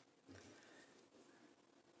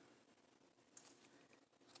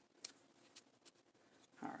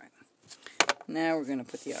 Alright. Now we're going to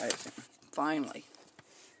put the eyes in. Finally.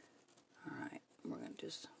 Alright. We're going to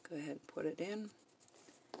just go ahead and put it in.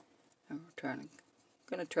 And we're going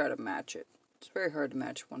to try to match it. It's very hard to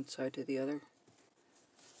match one side to the other.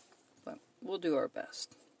 But we'll do our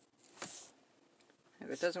best. If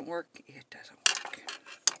it doesn't work, it doesn't work.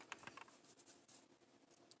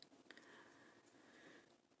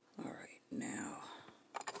 Alright, now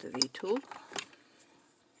the V tool.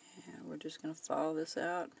 And we're just going to follow this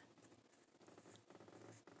out.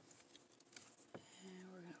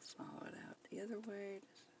 And we're going to follow it out the other way.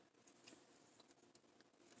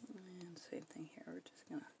 And same thing here. We're just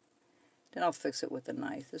going to... Then I'll fix it with a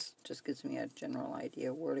knife. This just gives me a general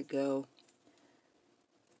idea where to go.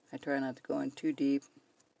 I try not to go in too deep.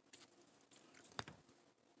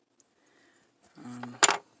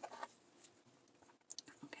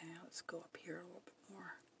 Okay, let's go up here a little bit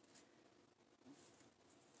more.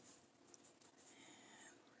 And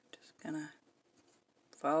we're just going to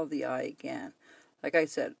follow the eye again. Like I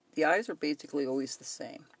said, the eyes are basically always the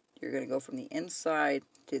same. You're going to go from the inside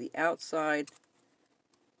to the outside.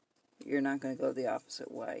 You're not going to go the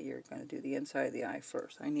opposite way. You're going to do the inside of the eye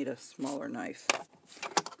first. I need a smaller knife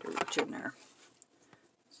to reach in there.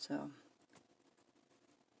 So,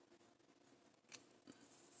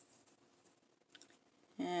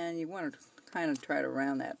 And you want to kind of try to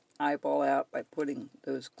round that eyeball out by putting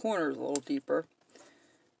those corners a little deeper,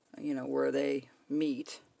 you know, where they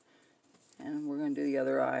meet. And we're going to do the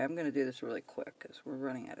other eye. I'm going to do this really quick because we're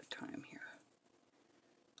running out of time here.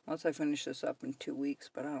 Unless I finish this up in 2 weeks,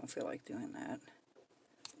 but I don't feel like doing that.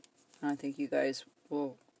 I think you guys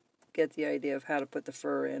will get the idea of how to put the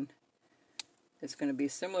fur in. It's going to be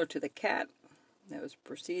similar to the cat that was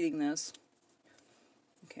preceding this.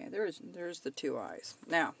 Okay, there's the 2 eyes.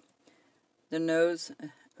 Now, the nose,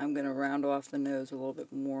 I'm going to round off the nose a little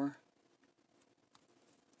bit more.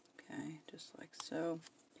 Okay, just like so.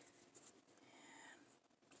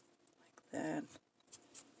 Like that.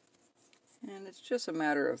 And it's just a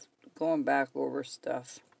matter of going back over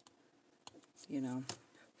stuff, you know.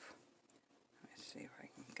 Let's see if I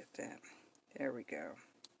can get that. There we go.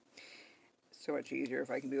 It's so much easier if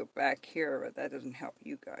I can do it back here, but that doesn't help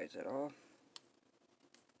you guys at all.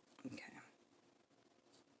 Okay.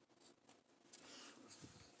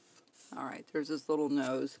 Alright, there's this little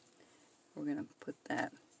nose. We're going to put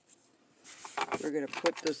that. We're going to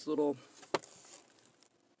put this little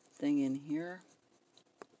thing in here.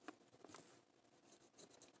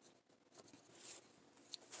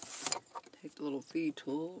 Take the little V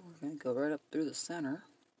tool. We're going to go right up through the center.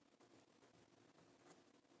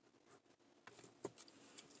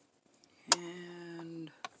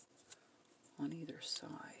 And on either side.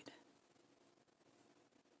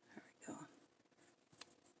 There we go.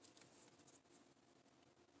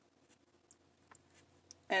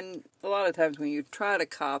 And a lot of times when you try to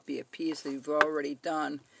copy a piece that you've already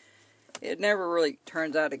done, it never really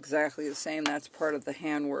turns out exactly the same. That's part of the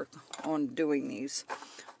handwork on doing these.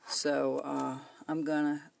 So I'm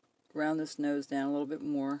going to round this nose down a little bit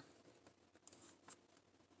more.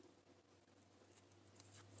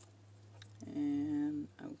 And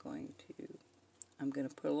I'm going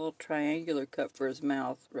to put a little triangular cut for his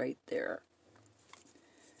mouth right there.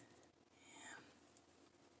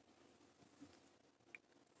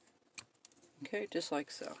 Okay, just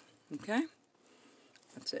like so. Okay?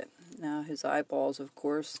 That's it. Now his eyeballs, of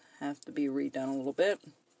course, have to be redone a little bit.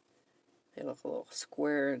 They look a little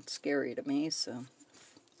square and scary to me, so.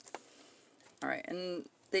 Alright, and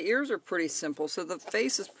the ears are pretty simple, so the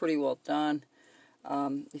face is pretty well done.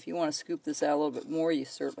 If you want to scoop this out a little bit more, you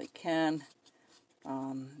certainly can.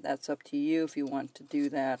 That's up to you if you want to do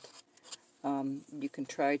that. You can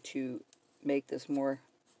try to make this more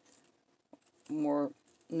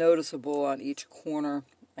noticeable on each corner,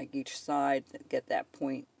 like each side, get that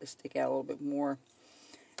point to stick out a little bit more.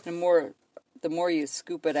 And the more you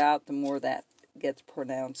scoop it out, the more that gets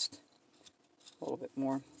pronounced a little bit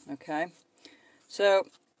more. Okay, so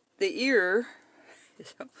the ear,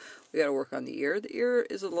 we got to work on the ear. The ear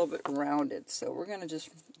is a little bit rounded, so we're going to just,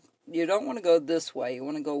 you don't want to go this way. You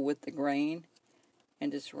want to go with the grain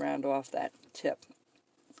and just round off that tip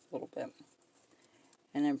a little bit.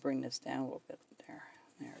 And then bring this down a little bit there.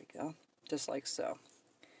 There we go. Just like so.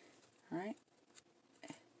 Alright.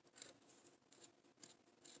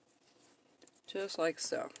 Just like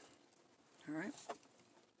so. Alright.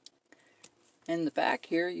 In the back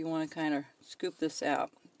here, you want to kind of scoop this out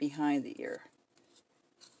behind the ear.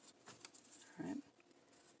 Alright.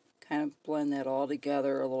 Kind of blend that all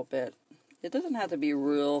together a little bit. It doesn't have to be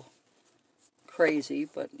real crazy,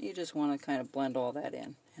 but you just want to kind of blend all that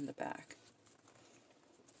in the back.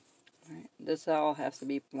 Alright. This all has to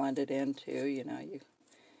be blended in too, you know, you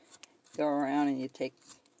go around and you take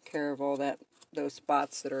care of all those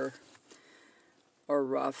spots that are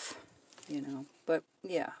rough, you know. But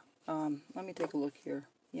yeah, let me take a look here.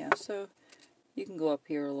 Yeah, so you can go up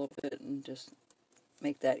here a little bit and just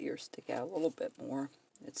make that ear stick out a little bit more.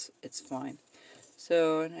 It's fine.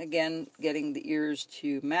 So again, getting the ears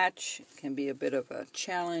to match can be a bit of a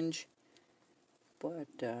challenge, but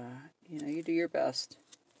you know, you do your best.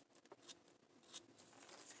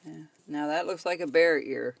 Yeah. Now that looks like a bear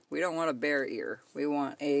ear. We don't want a bear ear. We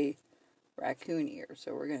want a raccoon ear.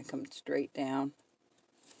 So we're going to come straight down.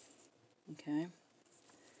 Okay.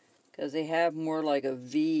 Because they have more like a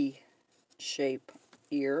V shape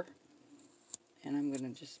ear. And I'm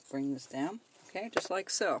going to just bring this down. Okay, just like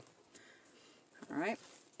so. Alright.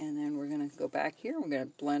 And then we're going to go back here. We're going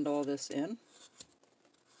to blend all this in.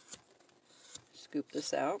 Scoop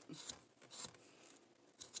this out.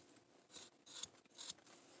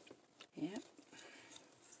 Yeah,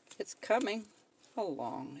 it's coming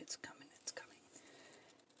along. It's coming. It's coming.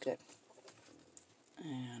 Good.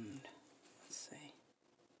 And let's see.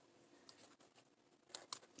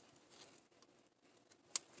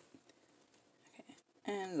 Okay.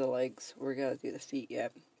 And the legs. We're gonna do the feet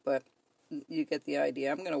yet, but you get the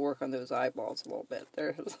idea. I'm gonna work on those eyeballs a little bit.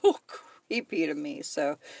 They're a little repeat of me,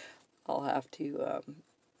 so I'll have to,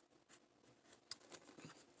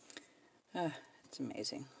 it's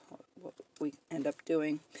amazing what we end up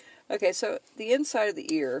doing. Okay, so the inside of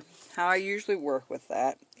the ear, how I usually work with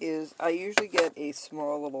that is I usually get a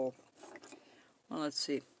small little, well, let's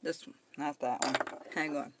see, this one, not that one.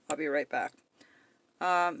 Hang on, I'll be right back.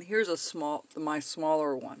 Here's my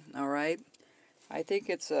smaller one, alright? I think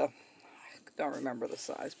it's I don't remember the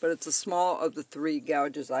size, but it's a small of the 3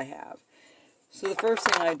 gouges I have. So the first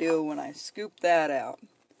thing I do when I scoop that out,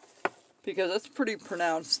 because that's pretty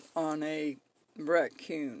pronounced on a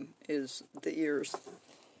raccoon, is the ears.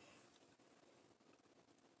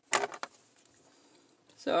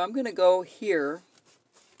 So I'm going to go here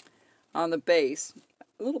on the base,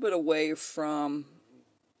 a little bit away from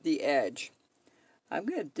the edge. I'm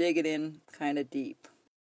going to dig it in kind of deep.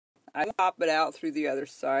 I pop it out through the other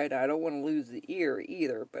side. I don't want to lose the ear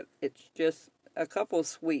either, but it's just a couple of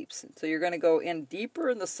sweeps. So you're going to go in deeper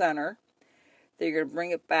in the center. Then you're going to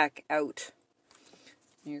bring it back out.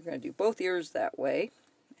 And you're going to do both ears that way.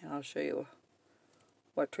 And I'll show you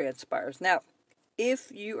what transpires. Now, if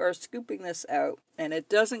you are scooping this out and it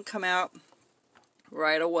doesn't come out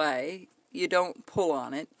right away, you don't pull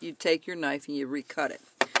on it. You take your knife and you recut it.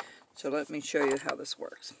 So let me show you how this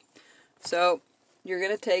works. So you're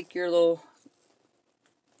going to take your little,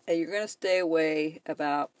 and you're going to stay away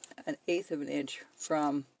about 1/8 of an inch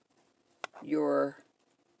from your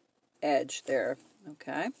edge there,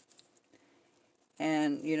 okay?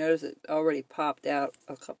 And you notice it already popped out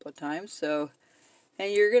a couple of times, so,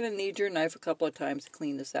 and you're going to need your knife a couple of times to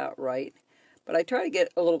clean this out right. But I try to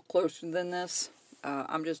get a little closer than this.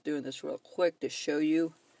 I'm just doing this real quick to show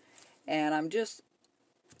you, and I'm just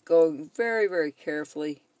going very, very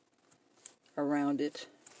carefully around it.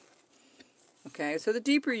 Okay, so the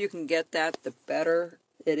deeper you can get that, the better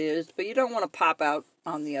it is, but you don't want to pop out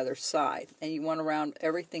on the other side, and you want to round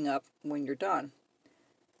everything up when you're done.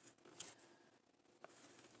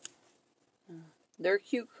 They're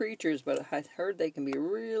cute creatures, but I've heard they can be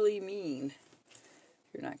really mean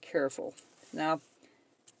if you're not careful. Now,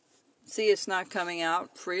 see, it's not coming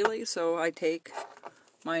out freely, so I take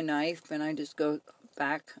my knife and I just go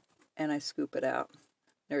back and I scoop it out.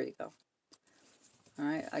 There you go.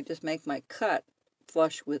 Alright, I just make my cut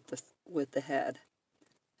flush with the head.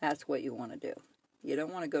 That's what you want to do. You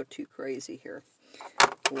don't want to go too crazy here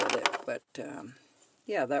with it, but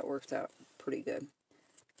yeah, that works out pretty good.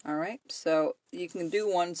 Alright, so you can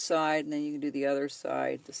do one side and then you can do the other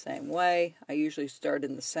side the same way. I usually start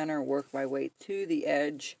in the center and work my way to the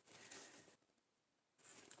edge.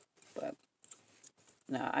 But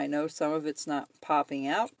now I know some of it's not popping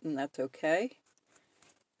out, and that's okay.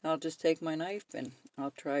 I'll just take my knife and I'll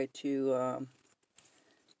try to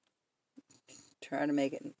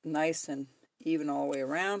make it nice and even all the way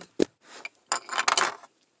around.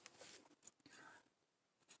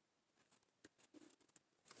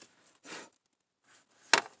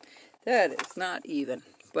 That is not even,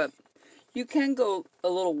 but you can go a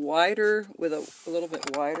little wider with a little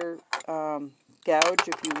bit wider gouge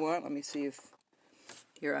if you want. Let me see if,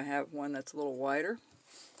 here I have one that's a little wider.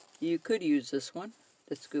 You could use this one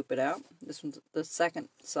to scoop it out. This one's the second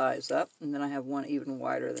size up, and then I have one even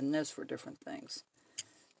wider than this for different things.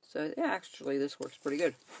 So yeah, actually this works pretty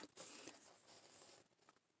good.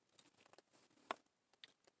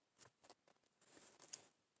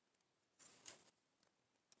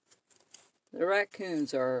 The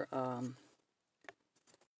raccoons are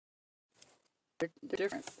they're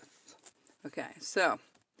different. Okay, so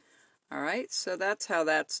alright, so that's how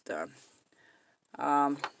that's done.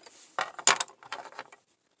 And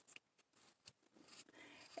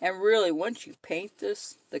really, once you paint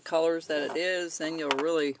this, the colors that it is, then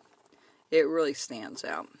it really stands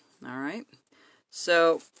out. Alright,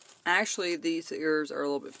 so actually these ears are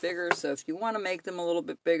a little bit bigger, so if you want to make them a little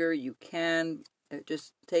bit bigger, you can.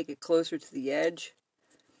 Just take it closer to the edge.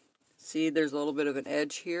 See, there's a little bit of an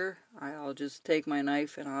edge here. I'll just take my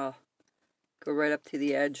knife and I'll go right up to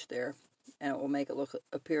the edge there, and it will make it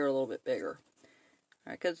appear a little bit bigger.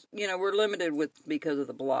 All right, because we're limited because of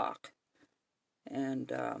the block and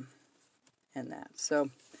that. So,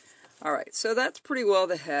 all right, so that's pretty well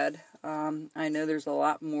the head. I know there's a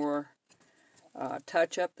lot more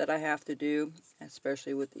touch up that I have to do,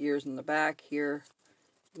 especially with the ears in the back here.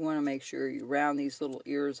 You want to make sure you round these little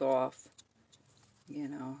ears off. Let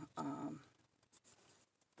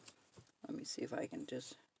me see if I can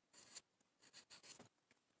just...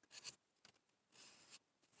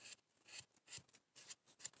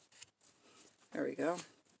 There we go.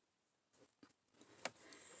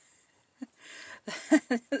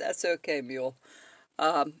 That's okay, Mule.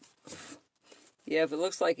 Yeah, if it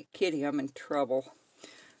looks like a kitty, I'm in trouble.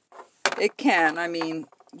 It can. I mean,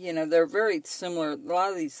 you know, they're very similar. A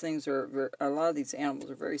lot of these things are, a lot of these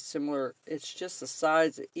animals are very similar. It's just the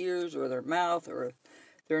size of ears or their mouth or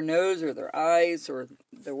their nose or their eyes or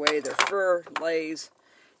the way their fur lays.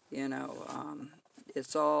 You know,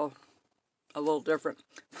 it's all a little different.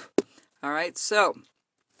 All right, so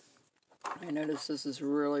I notice this is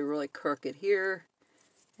really, really crooked here.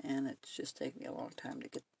 And it's just taking me a long time to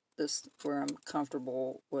get this where I'm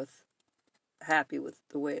comfortable with, happy with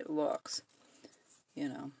the way it looks, you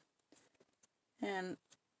know. And,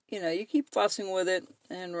 you know, you keep fussing with it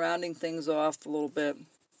and rounding things off a little bit.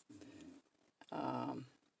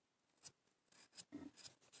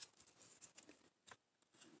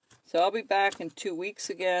 So I'll be back in 2 weeks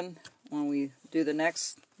again when we do the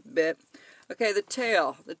next bit. Okay, the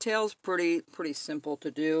tail. The tail's pretty simple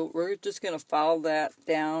to do. We're just going to follow that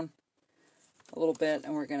down a little bit,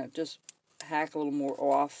 and we're going to just hack a little more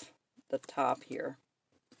off the top here.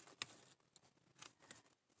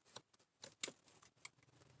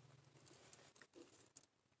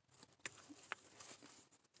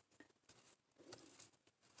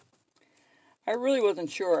 I really wasn't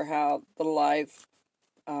sure how the live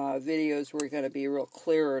videos were going to be real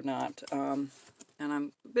clear or not, and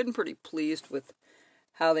I've been pretty pleased with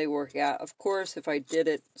how they work out. Of course, if I did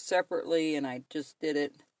it separately and I just did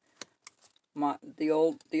it the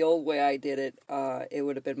old way I did it, it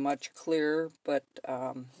would have been much clearer. But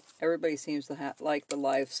everybody seems to like the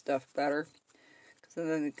live stuff better, because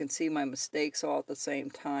then they can see my mistakes all at the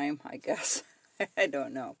same time, I guess. I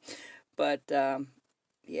don't know, but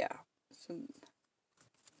yeah. So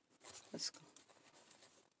let's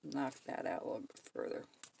knock that out a little bit further.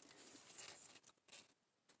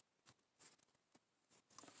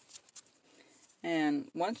 And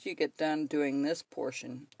once you get done doing this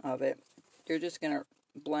portion of it, you're just going to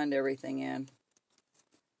blend everything in.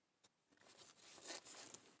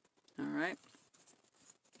 Alright.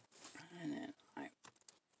 And then I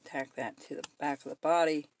tack that to the back of the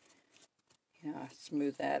body. You know,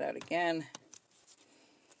 smooth that out again.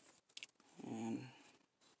 And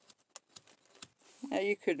now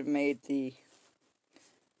you could have made the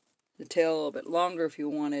tail a little bit longer if you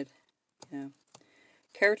wanted. Yeah.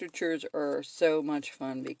 Caricatures are so much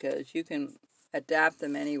fun because you can adapt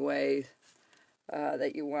them any way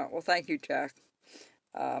that you want. Well, thank you, Jack.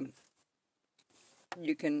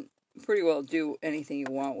 You can pretty well do anything you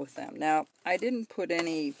want with them. Now, I didn't put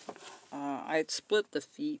any, I had split the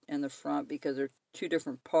feet and the front because they're two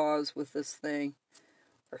different paws with this thing,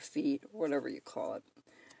 or feet, whatever you call it.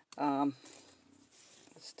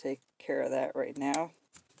 Let's take care of that right now.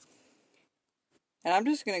 And I'm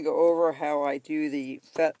just going to go over how I do the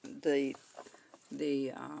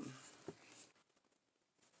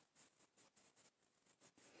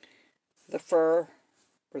fur,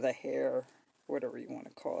 or the hair, whatever you want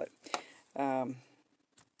to call it. Let's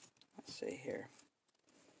see here.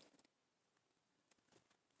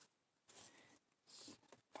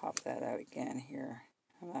 Pop that out again here.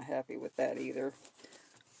 I'm not happy with that either.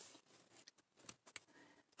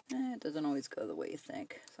 It doesn't always go the way you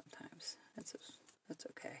think sometimes. That's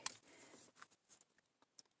okay.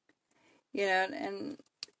 You know, and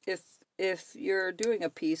if you're doing a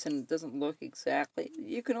piece and it doesn't look exactly,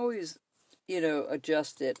 you can always, you know,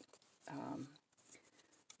 adjust it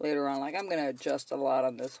later on. Like I'm going to adjust a lot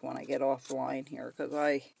on this when I get offline here, because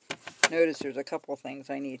I notice there's a couple things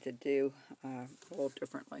I need to do a little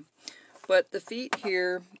differently. But the feet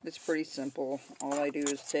here is pretty simple. All I do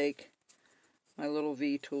is take my little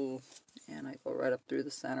V tool and I go right up through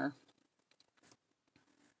the center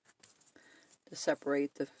to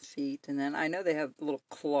separate the feet. And then I know they have little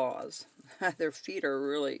claws. Their feet are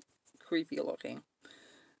really creepy looking.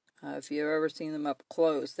 If you've ever seen them up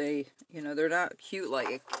close, they, you know, they're not cute like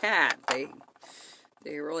a cat.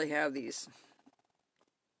 They really have these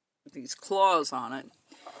claws on it.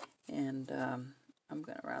 And I'm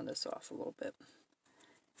going to round this off a little bit.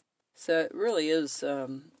 So it really is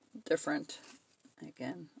different.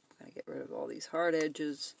 Again, I'm going to get rid of all these hard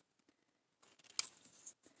edges.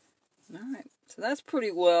 Alright, so that's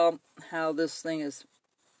pretty well how this thing is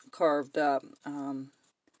carved up. I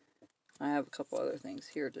have a couple other things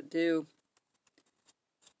here to do.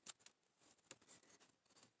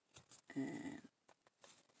 And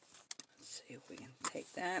let's see if we can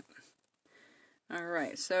take that.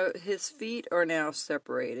 Alright, so his feet are now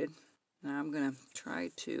separated. Now I'm going to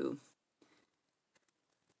try to...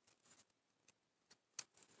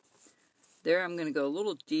 There I'm going to go a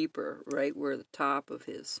little deeper, right where the top of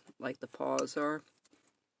his, like the paws are.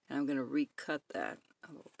 And I'm going to recut that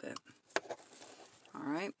a little bit.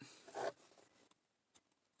 Alright.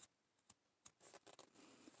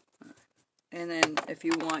 And then if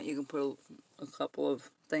you want, you can put a couple of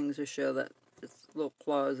things to show that it's little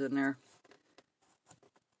claws in there.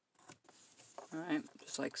 Alright,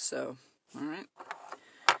 just like so. Alright.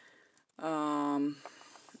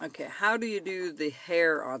 Okay, how do you do the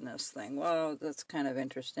hair on this thing? Well, that's kind of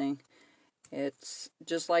interesting. It's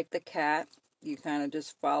just like the cat. You kind of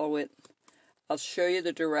just follow it. I'll show you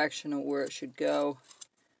the direction of where it should go.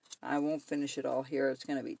 I won't finish it all here. It's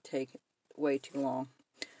going to be take way too long.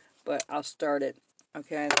 But I'll start it.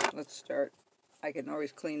 Okay, let's start. I can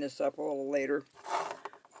always clean this up a little later.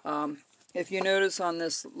 If you notice on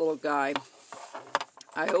this little guy,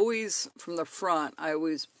 I always, from the front, I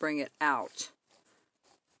always bring it out.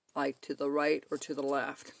 Like to the right or to the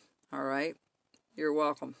left. Alright? You're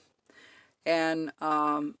welcome. And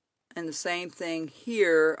the same thing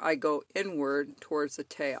here, I go inward towards the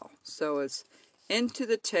tail. So it's into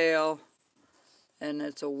the tail, and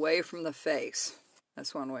it's away from the face.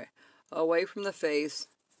 That's one way. Away from the face,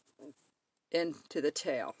 into the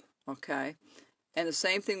tail. Okay? And the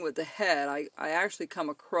same thing with the head. I actually come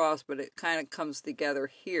across, but it kind of comes together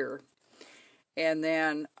here. And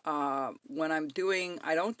then when I'm doing,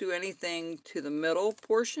 I don't do anything to the middle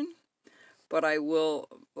portion, but I will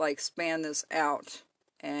like span this out,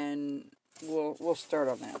 and we'll start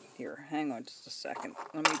on that here. Hang on just a second.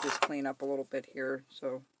 Let me just clean up a little bit here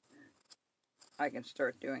so I can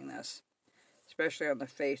start doing this, especially on the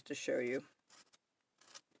face to show you.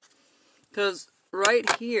 Because right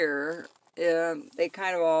here, they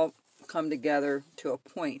kind of all come together to a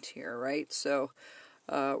point here, right? So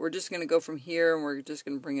we're just going to go from here, and we're just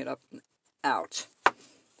going to bring it up and out.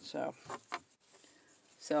 So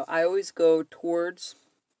I always go towards,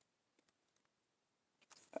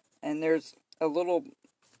 and there's a little,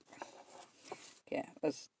 yeah,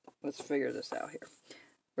 let's figure this out here.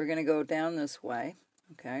 We're going to go down this way,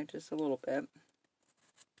 okay, just a little bit.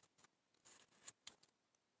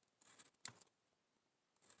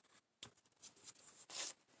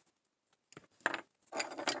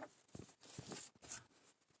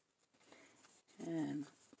 And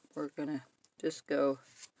we're going to just go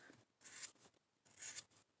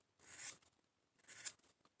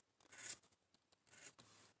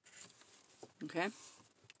okay,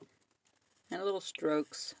 and little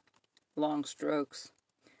strokes, long strokes.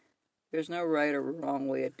 There's no right or wrong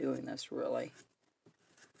way of doing this, really.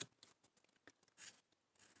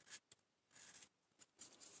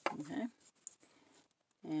 Okay,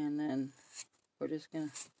 and then we're just going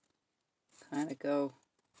to kind of go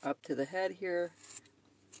up to the head here.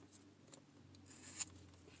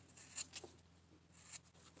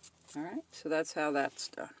 Alright, so that's how that's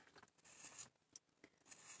done.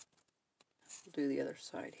 We'll do the other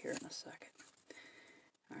side here in a second.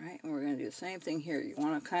 Alright, and we're going to do the same thing here. You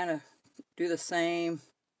want to kind of do the same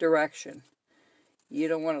direction. You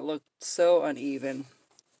don't want it to look so uneven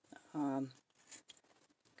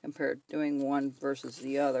compared to doing one versus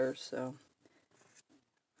the other, so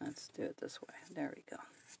let's do it this way. There we go.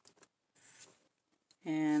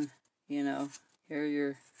 And, you know, here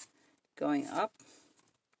you're going up.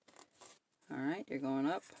 Alright, you're going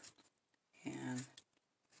up, and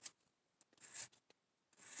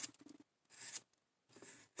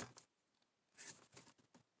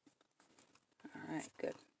alright,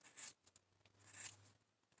 good.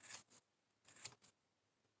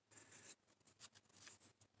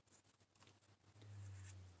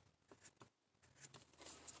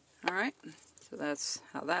 Alright, so that's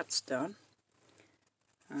how that's done.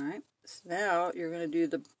 Alright, so now you're going to do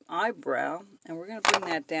the eyebrow, and we're going to bring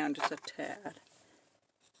that down just a tad.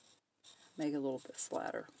 Make it a little bit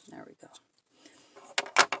flatter. There we go.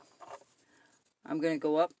 I'm going to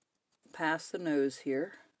go up past the nose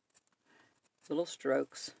here. Little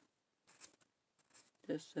strokes.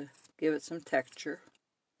 Just to give it some texture.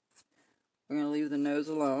 We're going to leave the nose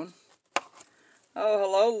alone. Oh,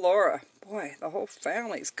 hello, Laura. Boy, the whole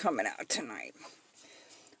family's coming out tonight.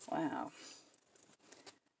 Wow.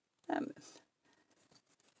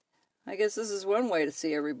 I guess this is one way to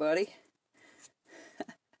see everybody.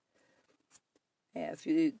 Yeah, if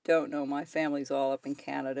you don't know, my family's all up in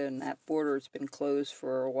Canada, and that border's been closed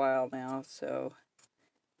for a while now, so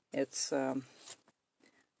it's, let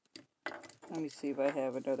me see if I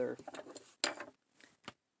have another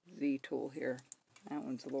V-tool here. That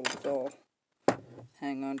one's a little dull.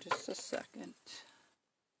 Hang on just a second.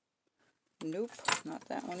 Nope, not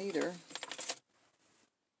that one either.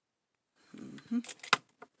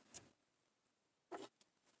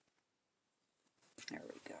 There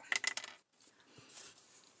we go.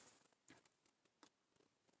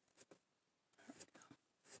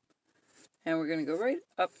 And we're going to go right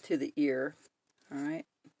up to the ear. Alright.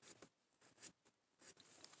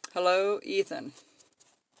 Hello, Ethan.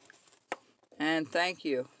 And thank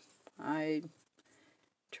you. I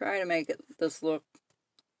try to make this look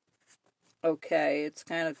okay. It's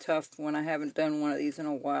kind of tough when I haven't done one of these in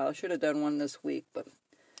a while. I should have done one this week, but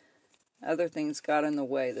other things got in the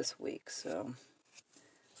way this week, so.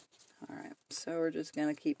 Alright, so we're just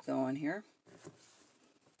going to keep going here.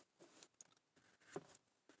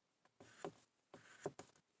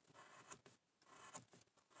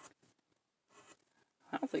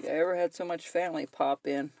 I don't think I ever had so much family pop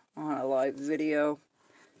in on a live video.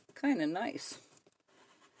 Kind of nice.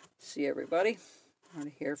 See everybody. I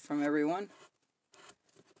want to hear from everyone.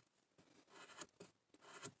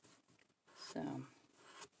 So,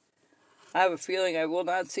 I have a feeling I will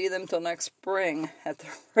not see them till next spring at the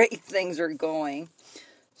rate things are going.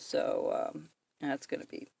 So, that's going to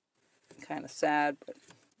be kind of sad, but,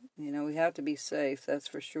 you know, we have to be safe, that's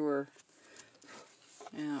for sure.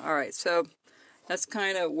 Yeah, alright, so that's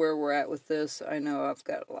kind of where we're at with this. I know I've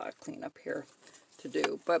got a lot of cleanup here to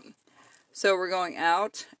do, but so we're going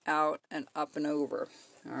out, out, and up and over.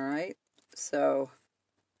 Alright, so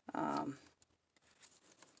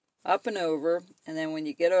up and over, and then when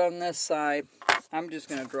you get on this side, I'm just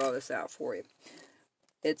going to draw this out for you.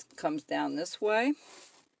 It comes down this way,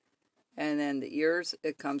 and then the ears,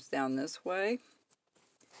 it comes down this way,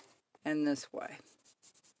 and this way.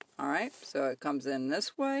 Alright, so it comes in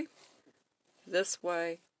this way,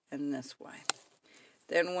 and this way.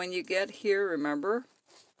 Then when you get here, remember,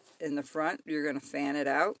 in the front, you're going to fan it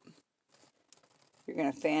out. You're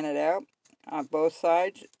going to fan it out on both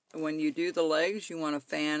sides. When you do the legs, you want to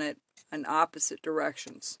fan it in opposite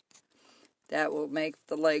directions. That will make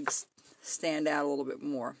the legs stand out a little bit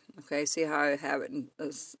more. Okay, see how I have it in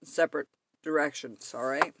separate directions,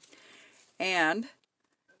 alright? And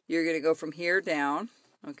you're going to go from here down,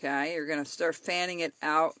 okay? You're going to start fanning it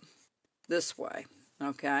out this way,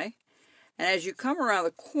 okay? And as you come around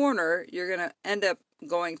the corner, you're going to end up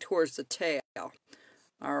going towards the tail,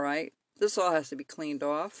 alright? This all has to be cleaned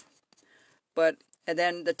off. And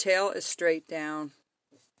then the tail is straight down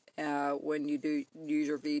when you do use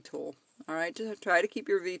your V-tool. Alright, just try to keep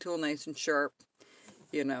your V-tool nice and sharp,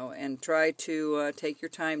 you know, and try to take your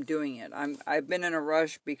time doing it. I've been in a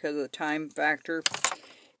rush because of the time factor.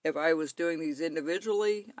 If I was doing these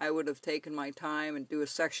individually, I would have taken my time and do a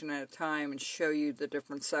section at a time and show you the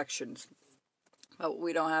different sections. But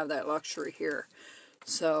we don't have that luxury here.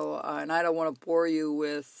 So, and I don't want to bore you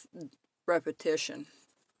with repetition.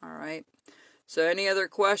 Alright. So any other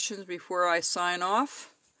questions before I sign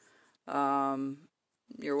off?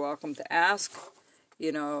 You're welcome to ask.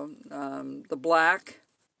 You know, the black,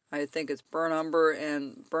 I think it's burnt umber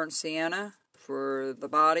and burnt sienna for the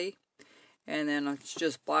body. And then it's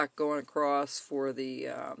just black going across for the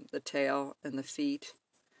tail and the feet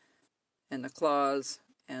and the claws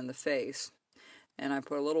and the face. And I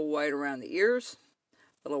put a little white around the ears,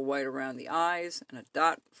 a little white around the eyes, and a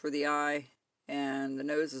dot for the eye. And the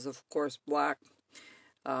nose is, of course, black.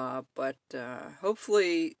 But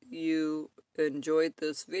hopefully you enjoyed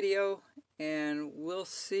this video, and we'll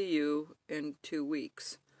see you in 2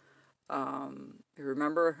 weeks.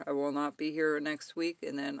 Remember, I will not be here next week,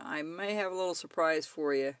 and then I may have a little surprise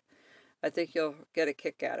for you. I think you'll get a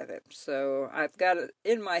kick out of it. So I've got it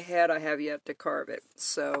in my head. I have yet to carve it.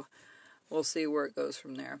 So we'll see where it goes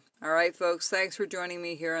from there. Alright, folks, thanks for joining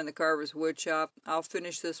me here in the Carver's Woodshop. I'll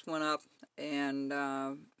finish this one up and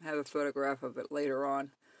have a photograph of it later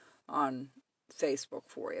on Facebook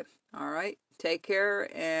for you. Alright, take care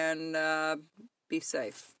and be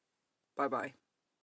safe. Bye-bye.